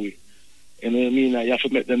save we. You know what I mean? You have to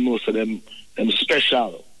make them know so them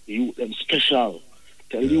special. You them special.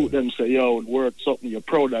 Tell you them say, yo, word something, you're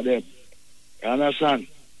proud of them. You understand?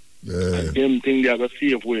 Yeah. And them thing they are going to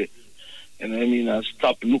save we. You know what I mean? And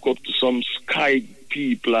stop, look up to some sky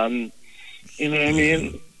people and you know what I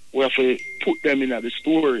mean? We have to put them in the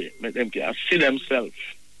story, make them can see themselves.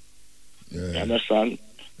 Yeah. You understand?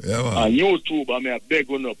 Yeah, man. On YouTube, I beg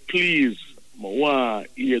you, please, I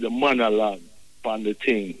want to hear the monologue on the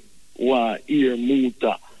thing. I want to hear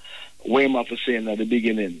Muta. What am I saying at the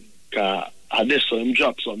beginning? Because I just saw him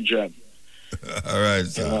drop some gem. All right,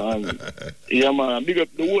 sir. Yeah, man. Big up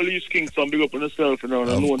the whole East Kingston, big up on yourself. You know,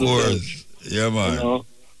 of course. Yeah, man. You know?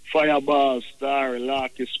 Fireball, Star,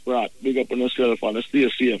 Lucky Sprat, big up on yourself and stay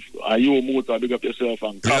safe. And you, Muta, big up yourself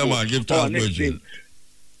and yeah, man, give time, Virgin.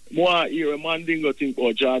 More here, Mandingo think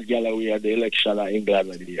about George Galloway at the election in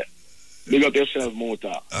England. Here. Big up yourself, Muta.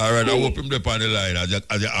 All right, I hope him up on the line as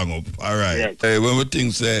you hang up. All right. Yeah. Hey, when we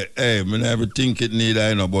think, say, hey, I never think it need,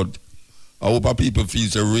 I know, but I hope our people feel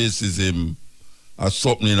say racism as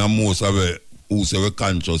something in a most of it, who say we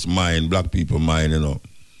conscious mind, black people mind, you know.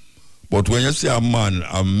 But when you see a man,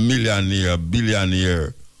 a millionaire,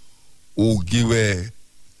 billionaire, who give away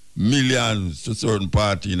millions to certain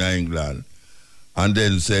party in England, and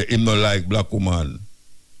then say him not like black woman,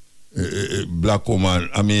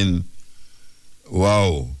 I mean,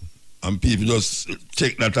 wow. And people just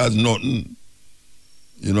take that as nothing.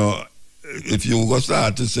 You know, if you go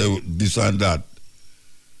start to say this and that,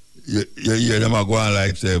 you hear them are going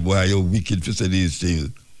like say, boy, you're wicked for say these things.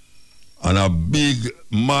 And a big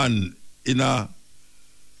man in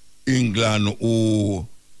England who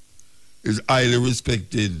is highly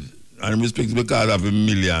respected, and respected because of the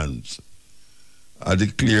millions, I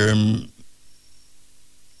declare him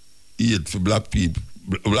hate for black people,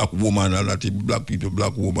 black woman, and not black people,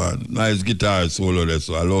 black woman. Nice guitar solo there,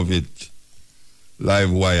 so I love it.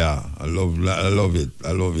 Live wire, I love it.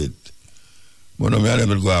 But no, I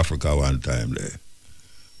never go to Africa one time there.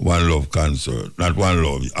 One Love concert, not One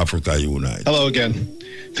Love, Africa Unite. Hello again.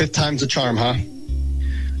 Fifth time's a charm, huh?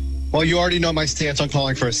 Well, you already know my stance on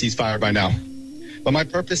calling for a ceasefire by now. But my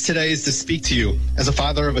purpose today is to speak to you as a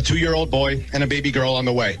father of a 2-year-old boy and a baby girl on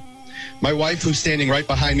the way. My wife, who's standing right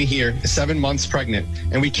behind me here, is 7 months pregnant,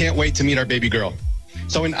 and we can't wait to meet our baby girl.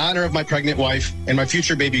 So in honor of my pregnant wife and my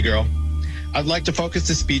future baby girl, I'd like to focus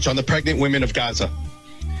this speech on the pregnant women of Gaza.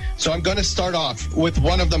 So I'm going to start off with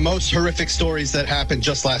one of the most horrific stories that happened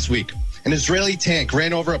just last week. An Israeli tank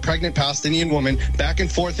ran over a pregnant Palestinian woman back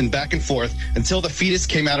and forth until the fetus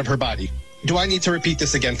came out of her body. Do I need to repeat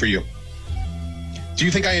this again for you? Do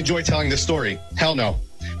you think I enjoy telling this story? Hell no.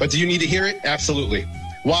 But do you need to hear it? Absolutely.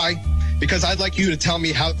 Why? Because I'd like you to tell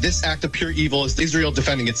me how this act of pure evil is Israel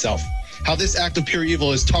defending itself. How this act of pure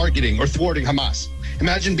evil is targeting or thwarting Hamas.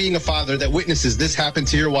 Imagine being a father that witnesses this happen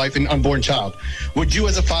to your wife and unborn child. Would you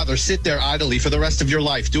as a father sit there idly for the rest of your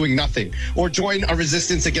life doing nothing, or join a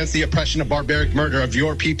resistance against the oppression of barbaric murder of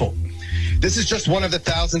your people? This is just one of the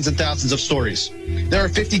thousands and thousands of stories. There are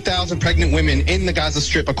 50,000 pregnant women in the Gaza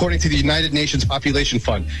Strip, according to the United Nations Population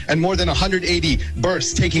Fund, and more than 180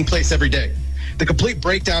 births taking place every day. The complete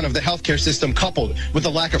breakdown of the healthcare system, coupled with the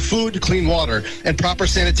lack of food, clean water, and proper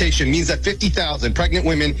sanitation, means that 50,000 pregnant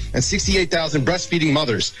women and 68,000 breastfeeding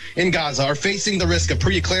mothers in Gaza are facing the risk of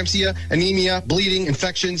preeclampsia, anemia, bleeding,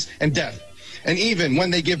 infections, and death. And even when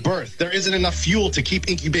they give birth, there isn't enough fuel to keep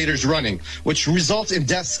incubators running, which results in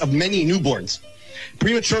deaths of many newborns.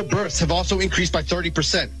 Premature births have also increased by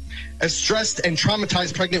 30%. As stressed and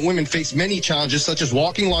traumatized pregnant women face many challenges, such as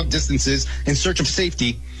walking long distances in search of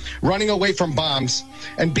safety, running away from bombs,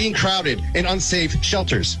 and being crowded in unsafe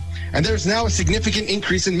shelters. And there's now a significant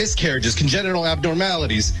increase in miscarriages, congenital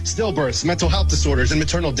abnormalities, stillbirths, mental health disorders, and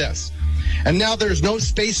maternal deaths. And now there's no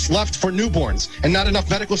space left for newborns and not enough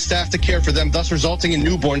medical staff to care for them, thus resulting in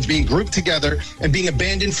newborns being grouped together and being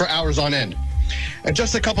abandoned for hours on end. And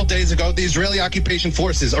just a couple days ago, the Israeli occupation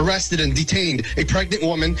forces arrested and detained a pregnant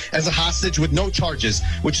woman as a hostage with no charges,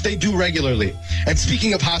 which they do regularly. And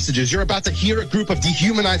speaking of hostages, you're about to hear a group of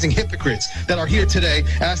dehumanizing hypocrites that are here today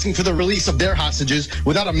asking for the release of their hostages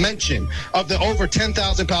without a mention of the over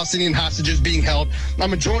 10,000 Palestinian hostages being held, a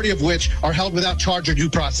majority of which are held without charge or due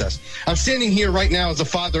process. I'm standing here right now as a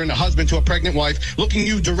father and a husband to a pregnant wife, looking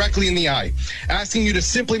you directly in the eye, asking you to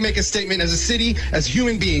simply make a statement as a city, as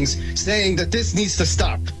human beings, saying that this needs to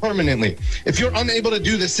stop permanently. If you're unable to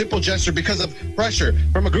do this simple gesture because of pressure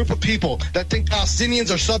from a group of people that think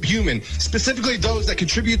Palestinians are subhuman, specifically those that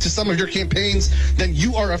contribute to some of your campaigns, then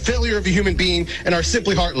you are a failure of a human being and are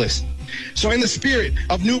simply heartless. So in the spirit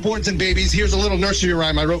of newborns and babies, here's a little nursery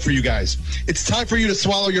rhyme I wrote for you guys. It's time for you to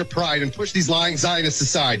swallow your pride and push these lying Zionists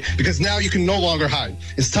aside, because now you can no longer hide.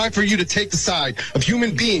 It's time for you to take the side of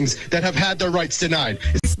human beings that have had their rights denied.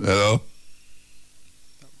 Hello?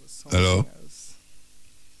 Hello?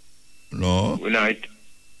 No? Good night.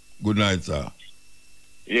 Good night, sir.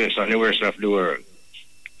 Yes, on the worst of the world.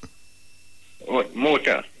 What,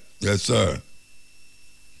 Muta? Yes, sir.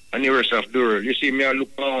 On the worst of the world. You see, me I look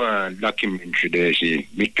on a documentary there, see,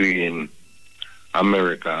 between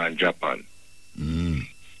America and Japan.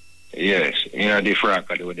 Yes, in the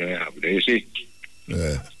fracas that they have there, you see?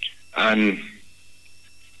 Yeah. And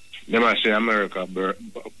they must say America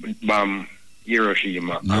bomb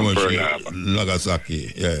Hiroshima and Pearl Harbor.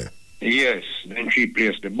 Nagasaki, yeah. Yes, then she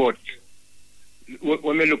placed the boat.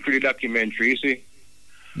 when we look for the documentary, you see,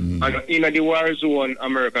 and in the war zone,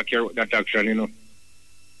 America carry out that action, you know.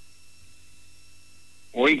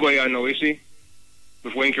 When you go here now, you see,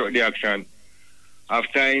 before you carry out the action,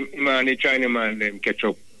 after time, man, the Chinese man, them catch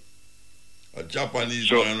up. A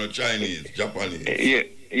Japanese man and a Chinese, Japanese.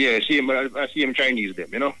 Yeah, see him, I see him Chinese, them,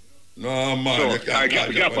 you know. No, man, So, you can't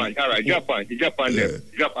call Japan, all right, Japan, Yeah. them.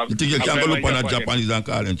 Japan, You think you can go look on a Japanese and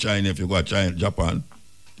call them China if you go to Japan?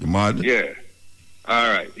 You mad? Yeah.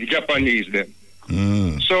 All right, the Japanese, them.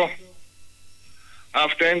 So,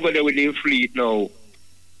 after I go there with the fleet now,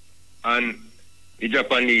 and the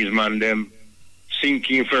Japanese man, them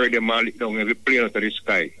sinking further, them all down every plane out of the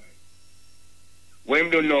sky. When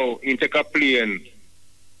you don't know, you take a plane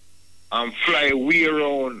and fly way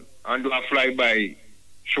around and do a flyby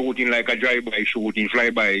shooting like a drive-by shooting,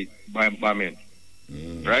 flyby bombing.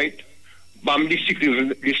 Right? Bomb the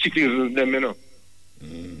cities, them, you know.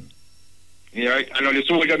 Yeah, right? And on the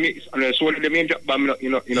soldier, them ain't bomb, you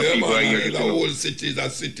know, Yeah, people man, are here. the whole city is a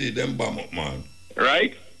city, them bomb up, man.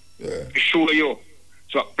 Right? Yeah. Show you.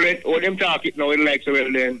 So, all them talk it now, it like, so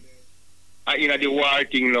well then, in the war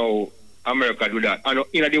thing now, America do that. And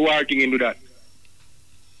in the war thing, do that.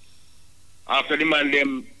 After the man,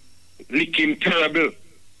 them lick him terrible.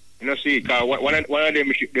 You know, see, cause one of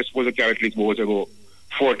them, they're supposed to carry at least about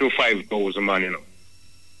 4,000 to 5,000 man, you know.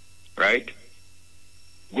 Right?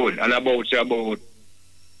 Good. And about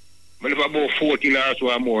but if about 14 or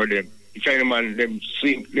so or more of them, the China man, them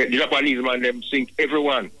sink, the Japanese man, them sink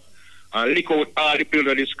everyone. And lick out all the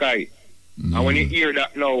planes of the sky. And when you hear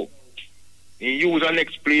that now, you use an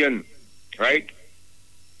plane, right?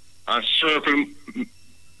 And circle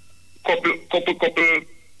couple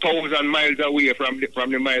 1,000 miles away from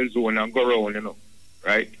the mile zone and go around, you know,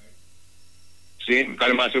 right? See,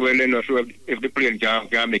 because I say, well, they're not sure if the plane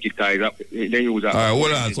can make it ties up, then use that. All right,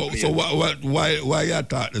 hold on. So why you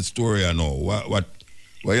talk the story, you know?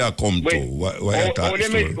 Why you come to? Why you talk the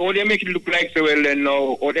story? How they make it look like so well then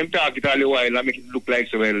now, or them talk it all the while and make it look like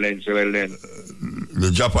so well then. The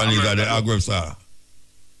Japanese are the aggressor.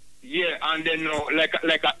 Yeah, and then like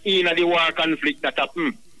a in the war conflict that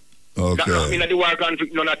happen. Okay. That in the war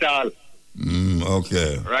conflict none at all.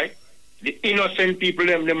 Okay. Right? The innocent people,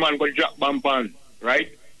 the man got drop bomb on,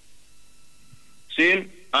 right? See?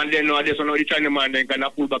 And then now the China man then kind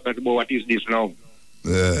of pull back and say, what is this now?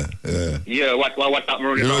 Yeah. Yeah, what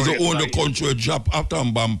happened? You know, the only country drop after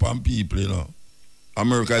bomb on people, you know.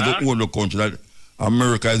 America is the only country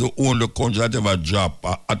that ever drop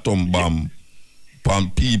an atom bomb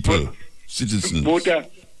on people, citizens. Muta.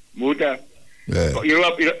 Yeah. You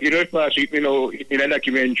know, in a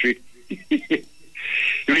documentary.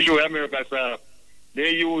 You show America, sir.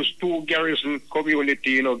 They use 2 garrison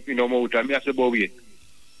community, you know, Muta. Me say, Bobby.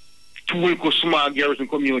 2 small garrison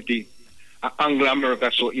community. Anglo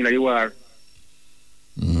America, so in the war.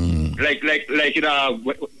 Like you have,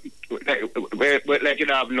 like you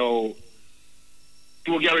have now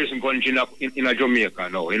 2 garrison country in a Jamaica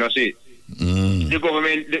now. You know, see. The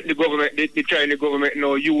government, the Chinese government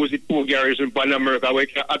now use the 2 garrison in America.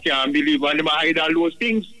 I can't believe and they hide all those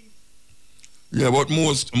things. Yeah, but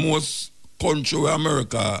most country where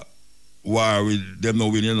America war with them no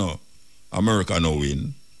win, you know. America no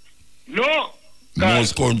win. No.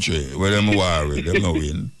 Most country where them war with them no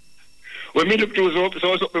win. When me look to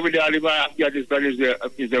so with the Afghanistan is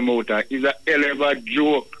the muta. It's a hell of a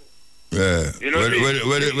joke. Yeah. You know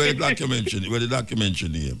where the documentary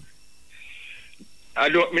name? I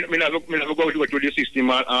don't me never go to the system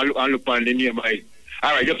and look on the nearby.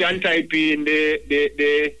 All right, you can type in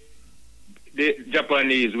the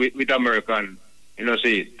Japanese with American, you know,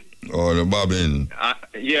 see it. Oh, the bobbin.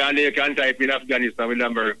 Yeah, and they can type in Afghanistan with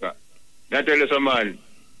America. That tell you some man,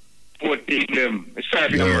 put them,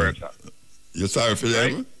 sorry for America. You're sorry for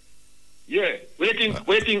them? Right? Yeah. What do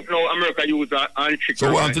you think now America use and trick?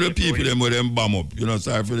 So what to the people them with them bomb up? You're not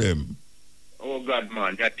sorry for them? Oh God,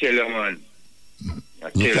 man, I tell you, man.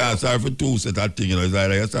 You can't sorry for 2 set of things, you know. It's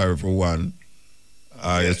either you're sorry for 1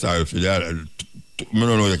 or you're sorry for the other. I don't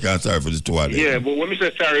know you can't sorry for the 2 of them. Yeah, but when I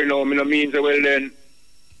say sorry now, I mean, well then,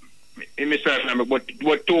 I'm sorry for them, but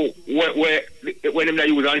 2, when them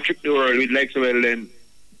use and trick the world with like so well then,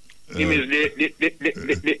 him is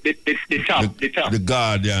the top. The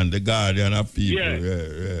guardian of people,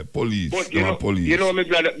 yeah. Police, but you know, police. You know, I'm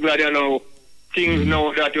glad you know, things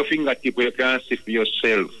now that your fingertip you can see for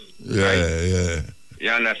yourself. Yeah, right? yeah. You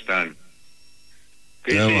understand?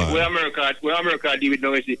 Yeah, you see, where America deal with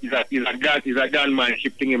now is a Dan man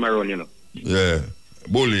shifting him around, you know. Yeah.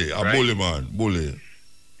 Bully, right? bully man, bully.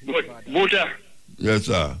 But Buta. Yes,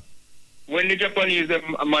 sir. when the Japanese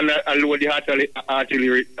them man load the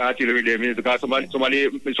artillery them is because somebody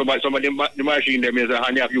the machine them is a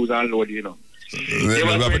hand of use and load, you know. We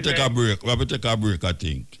have to take a break. We have to take a break, I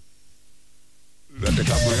think. We have to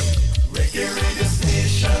take a break. Reggae radio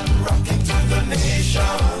station, rocking to the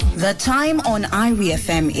nation. The time on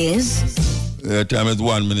IRIE-FM is? The time is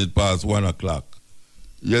 1 minute past 1 o'clock.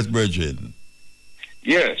 Yes, Bridget.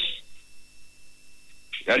 Yes.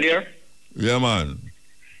 You there? Yeah, man.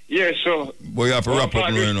 Yes, so. But you have to wrap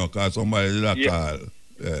up now, you know, because somebody did a call.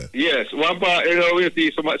 Yeah. Yes, one part, you know, we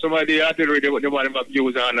see somebody artillery, they want to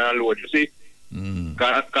use and load, you see?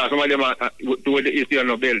 Because somebody do the history on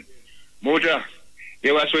the belt. Muta,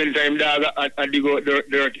 there was one time dog and they go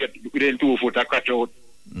dirt within 2 foot a crash out.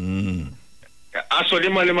 I saw the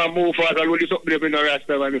man move fast and really something up in the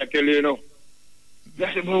Rasta, and I tell you, know.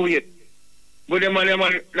 That's about it. But the man,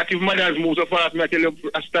 like if mothers move so fast, I tell you,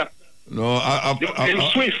 Rasta. No, Them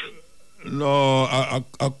swift. No, I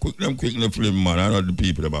quick the film, man. I know the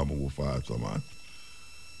people that move fast, so, man.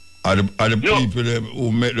 Are the people them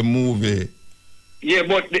who make the movie. Yeah,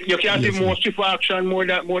 but you can't see more swift action more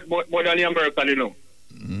than the American, you know.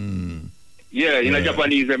 Yeah, in the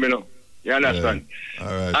Japanese, you know. You understand? Yeah.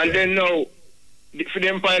 All right. And then now, for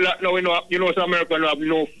them pilot, now you know some American have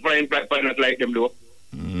no flying pilot like them, though.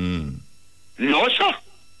 No, sir.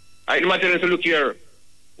 I'm telling you, look here.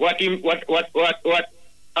 What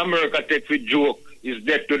America take for joke is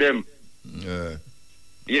dead to them. Yeah.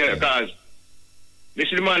 Yeah, because this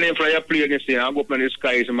is the man in front of your plane, you see, I'm up in the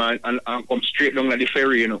skies, man, and come straight down to the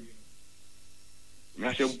ferry, you know. And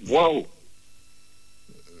I said, wow.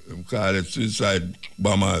 They call it suicide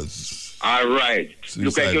bombers. All right.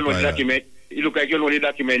 Look like you know the document. You look like you know the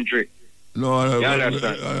documentary. No, I know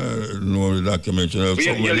the documentary.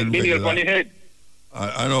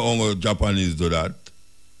 I know how Japanese do that.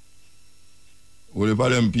 Well, if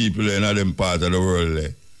them people in them part of the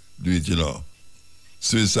world do it, you know,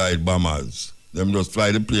 suicide bombers. Them just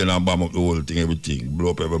fly the plane and bomb up the whole thing, everything,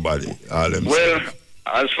 blow up everybody, all them. Well, stuff.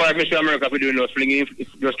 As far as Mr. America for doing those flinging,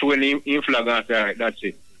 just throwing in flag and say, all right, that's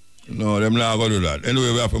it. No, them not going to do that.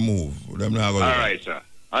 Anyway, we have to move. Them not going to do that. All right, sir.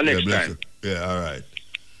 Next time. Yeah, all right.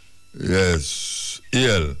 Yes.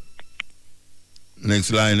 EL.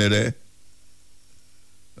 Next line there.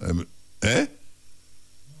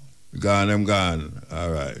 Gone.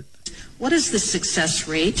 All right. What is the success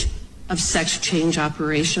rate of sex change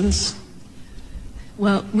operations?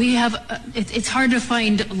 Well, we have, it's hard to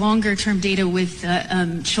find longer term data with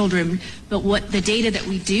children, but what the data that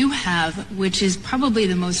we do have, which is probably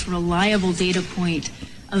the most reliable data point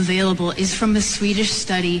available, is from a Swedish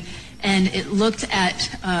study, and it looked at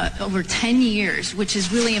over 10 years, which is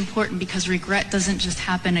really important because regret doesn't just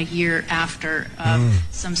happen a year after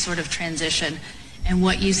some sort of transition. And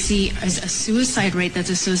what you see is a suicide rate that's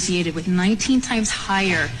associated with 19 times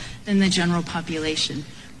higher than the general population.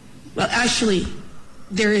 Well, actually,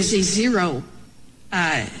 there is a 0%,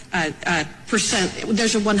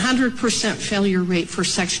 there's a 100% failure rate for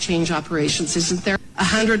sex change operations, isn't there?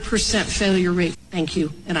 100% failure rate. Thank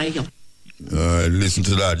you, and I yield. Listen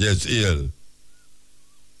to that. Yes, EL.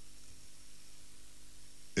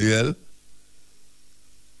 EL?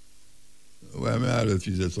 Why am I out of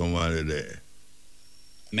somebody there?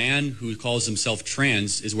 Man who calls himself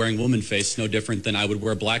trans is wearing woman face no different than I would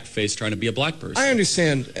wear blackface trying to be a black person. I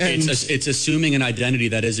understand. And it's assuming an identity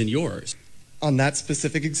that isn't yours. On that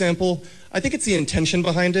specific example, I think it's the intention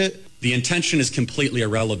behind it. The intention is completely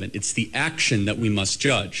irrelevant. It's the action that we must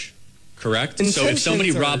judge, correct? So if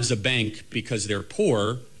somebody robs a bank because they're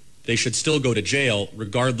poor, they should still go to jail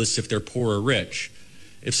regardless if they're poor or rich.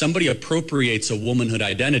 If somebody appropriates a womanhood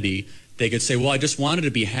identity, they could say, well, I just wanted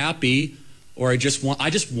to be happy, or I just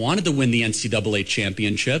wanted to win the NCAA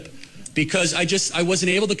championship because I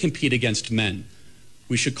wasn't able to compete against men.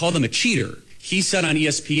 We should call them a cheater. He said on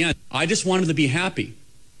ESPN, I just wanted to be happy.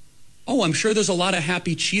 Oh, I'm sure there's a lot of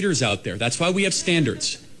happy cheaters out there. That's why we have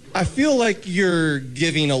standards. I feel like you're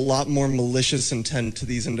giving a lot more malicious intent to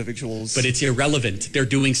these individuals. But it's irrelevant. They're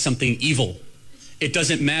doing something evil. It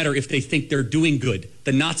doesn't matter if they think they're doing good.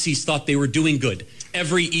 The Nazis thought they were doing good.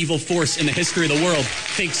 Every evil force in the history of the world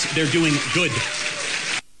thinks they're doing good.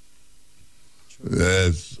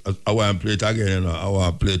 Yes, I want to play it again, you know. I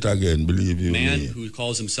want to play it again, believe you me. Man who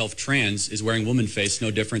calls himself trans is wearing woman face no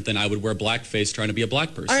different than I would wear blackface trying to be a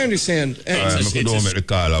black person. I understand. And all right, don't make the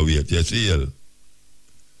call out yet. Yes, EL.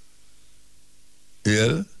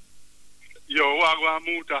 EL? Yo, Wagwan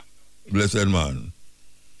Muta. Blessed man.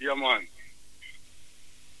 Yeah, man.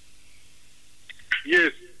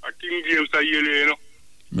 Yes, I King James are here, you know.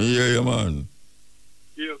 Me hear you, man.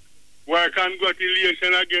 Yeah. Why can't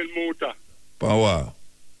congratulations again, Muta? Power.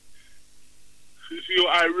 see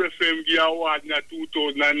IRFM give award in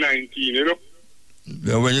 2019, you know.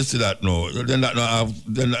 Then when you see that now, then that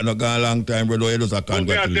not gone a long time, brother. You just a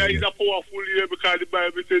congratulate. It's a powerful year because the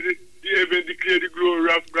Bible says the heaven declare the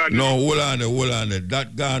glory of God. No, hold on there.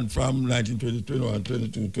 That gone from 1920, 21,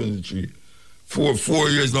 22, 23. 4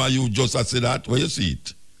 years now, you just say that. Where you see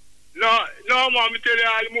it? No, man, I tell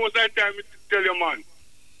you, most of the time, I tell you, man.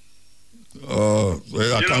 Oh,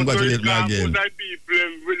 well, I congratulate you again. Most of the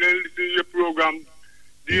people, when they listen to your program,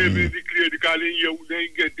 they heaven declare because they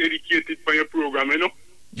get dedicated for your program, you know?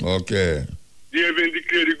 Okay. They heaven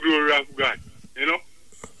declare the glory of God, you know?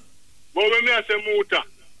 But when I say muta,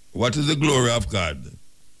 what is the glory of God? The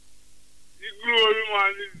glory,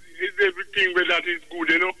 man, is everything but that is good,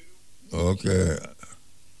 you know? Okay.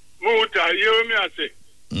 Muta, you hear me I say?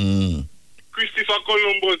 Christopher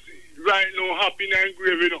Columbus right now happy in the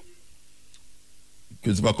grave, you know?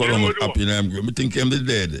 Christopher Columbus happy in the grave. I think him the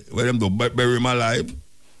dead. Where them do bury him alive?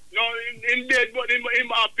 No, in dead, but him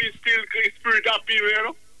happy still, his spirit happy, you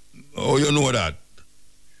know? Oh, you know that?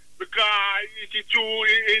 Because it is true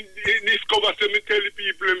in this cover, so me tell the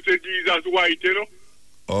people, him say Jesus white, you know?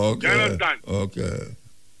 Okay. You understand? Okay.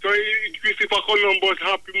 So Christopher Columbus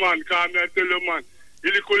happy man, because I tell you, man, he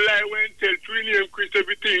could lie when tell three name Chris,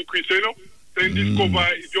 everything Chris, you know? So in this cover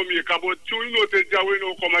Jamaica, but two, you know, say Jah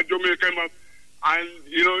will come at Jamaica, man, and,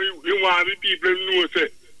 you know, you want the people know, say,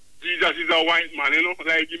 Jesus is a white man, you know,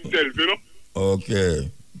 like himself, you know?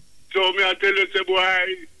 Okay. So me I tell you, say, boy,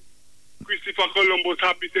 Christopher Columbus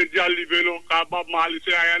happy say Jah live, you know, because Bob Marley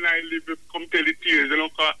say I and I live, come tell the tears, you know,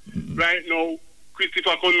 because right now,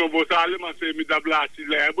 Christopher Columbus, all them say me the blast is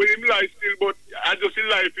life, but him life still, but I just in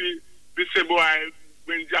life, he say, boy,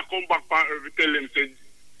 when Jah come back from earth, tell him, say,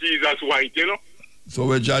 Jesus white, you know? So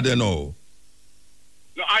where Jah they know?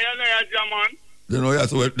 No, I and I Jah, man. They know, yeah,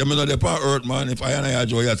 so them know they're on earth, man. If I and I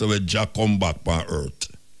Jah, yeah, so where Jah come back on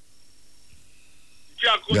earth.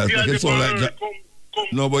 Jah yeah, make it sound like Jah.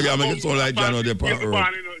 No, but yeah, make it sound like Jah know they're on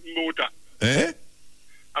earth. Eh?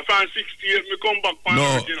 I found 68, me come back on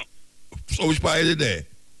earth, you know. So which part is it there?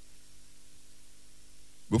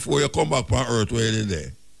 Before you come back on earth, where is it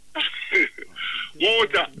there?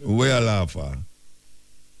 Muta. Where you laugh at?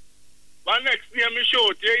 But next day, me show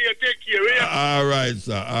you take care, yeah? All right,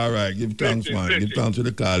 sir. All right. Give thanks, man. Give thanks to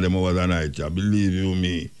the call them over the night, I believe you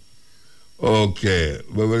me. Okay.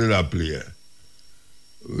 But where did I play?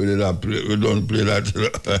 Where did I play? We don't play that.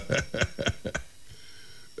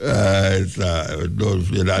 Alright, sir. We don't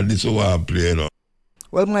play that. This is what I play now.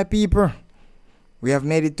 Well, my people, we have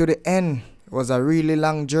made it to the end. It was a really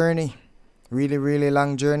long journey. Really, really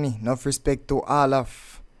long journey. Enough respect to all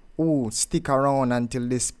of who stick around until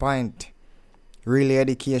this point. Really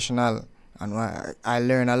educational. And I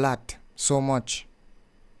learned a lot. So much.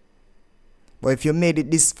 But if you made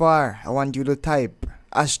it this far, I want you to type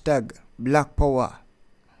hashtag Black Power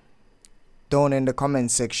down in the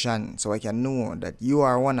comment section so I can know that you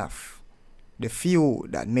are one of the few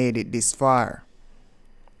that made it this far.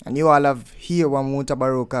 And you all have heard what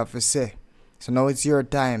Mutabaruka have to say. So now it's your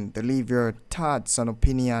time to leave your thoughts and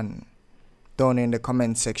opinion down in the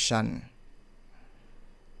comment section.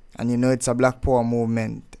 And you know it's a Black Power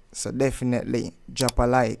movement. So definitely drop a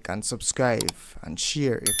like and subscribe and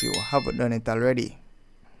share if you haven't done it already.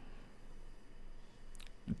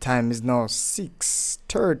 The time is now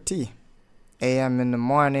 6:30 a.m. in the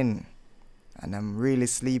morning. And I'm really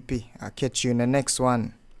sleepy. I'll catch you in the next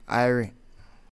one. Irie.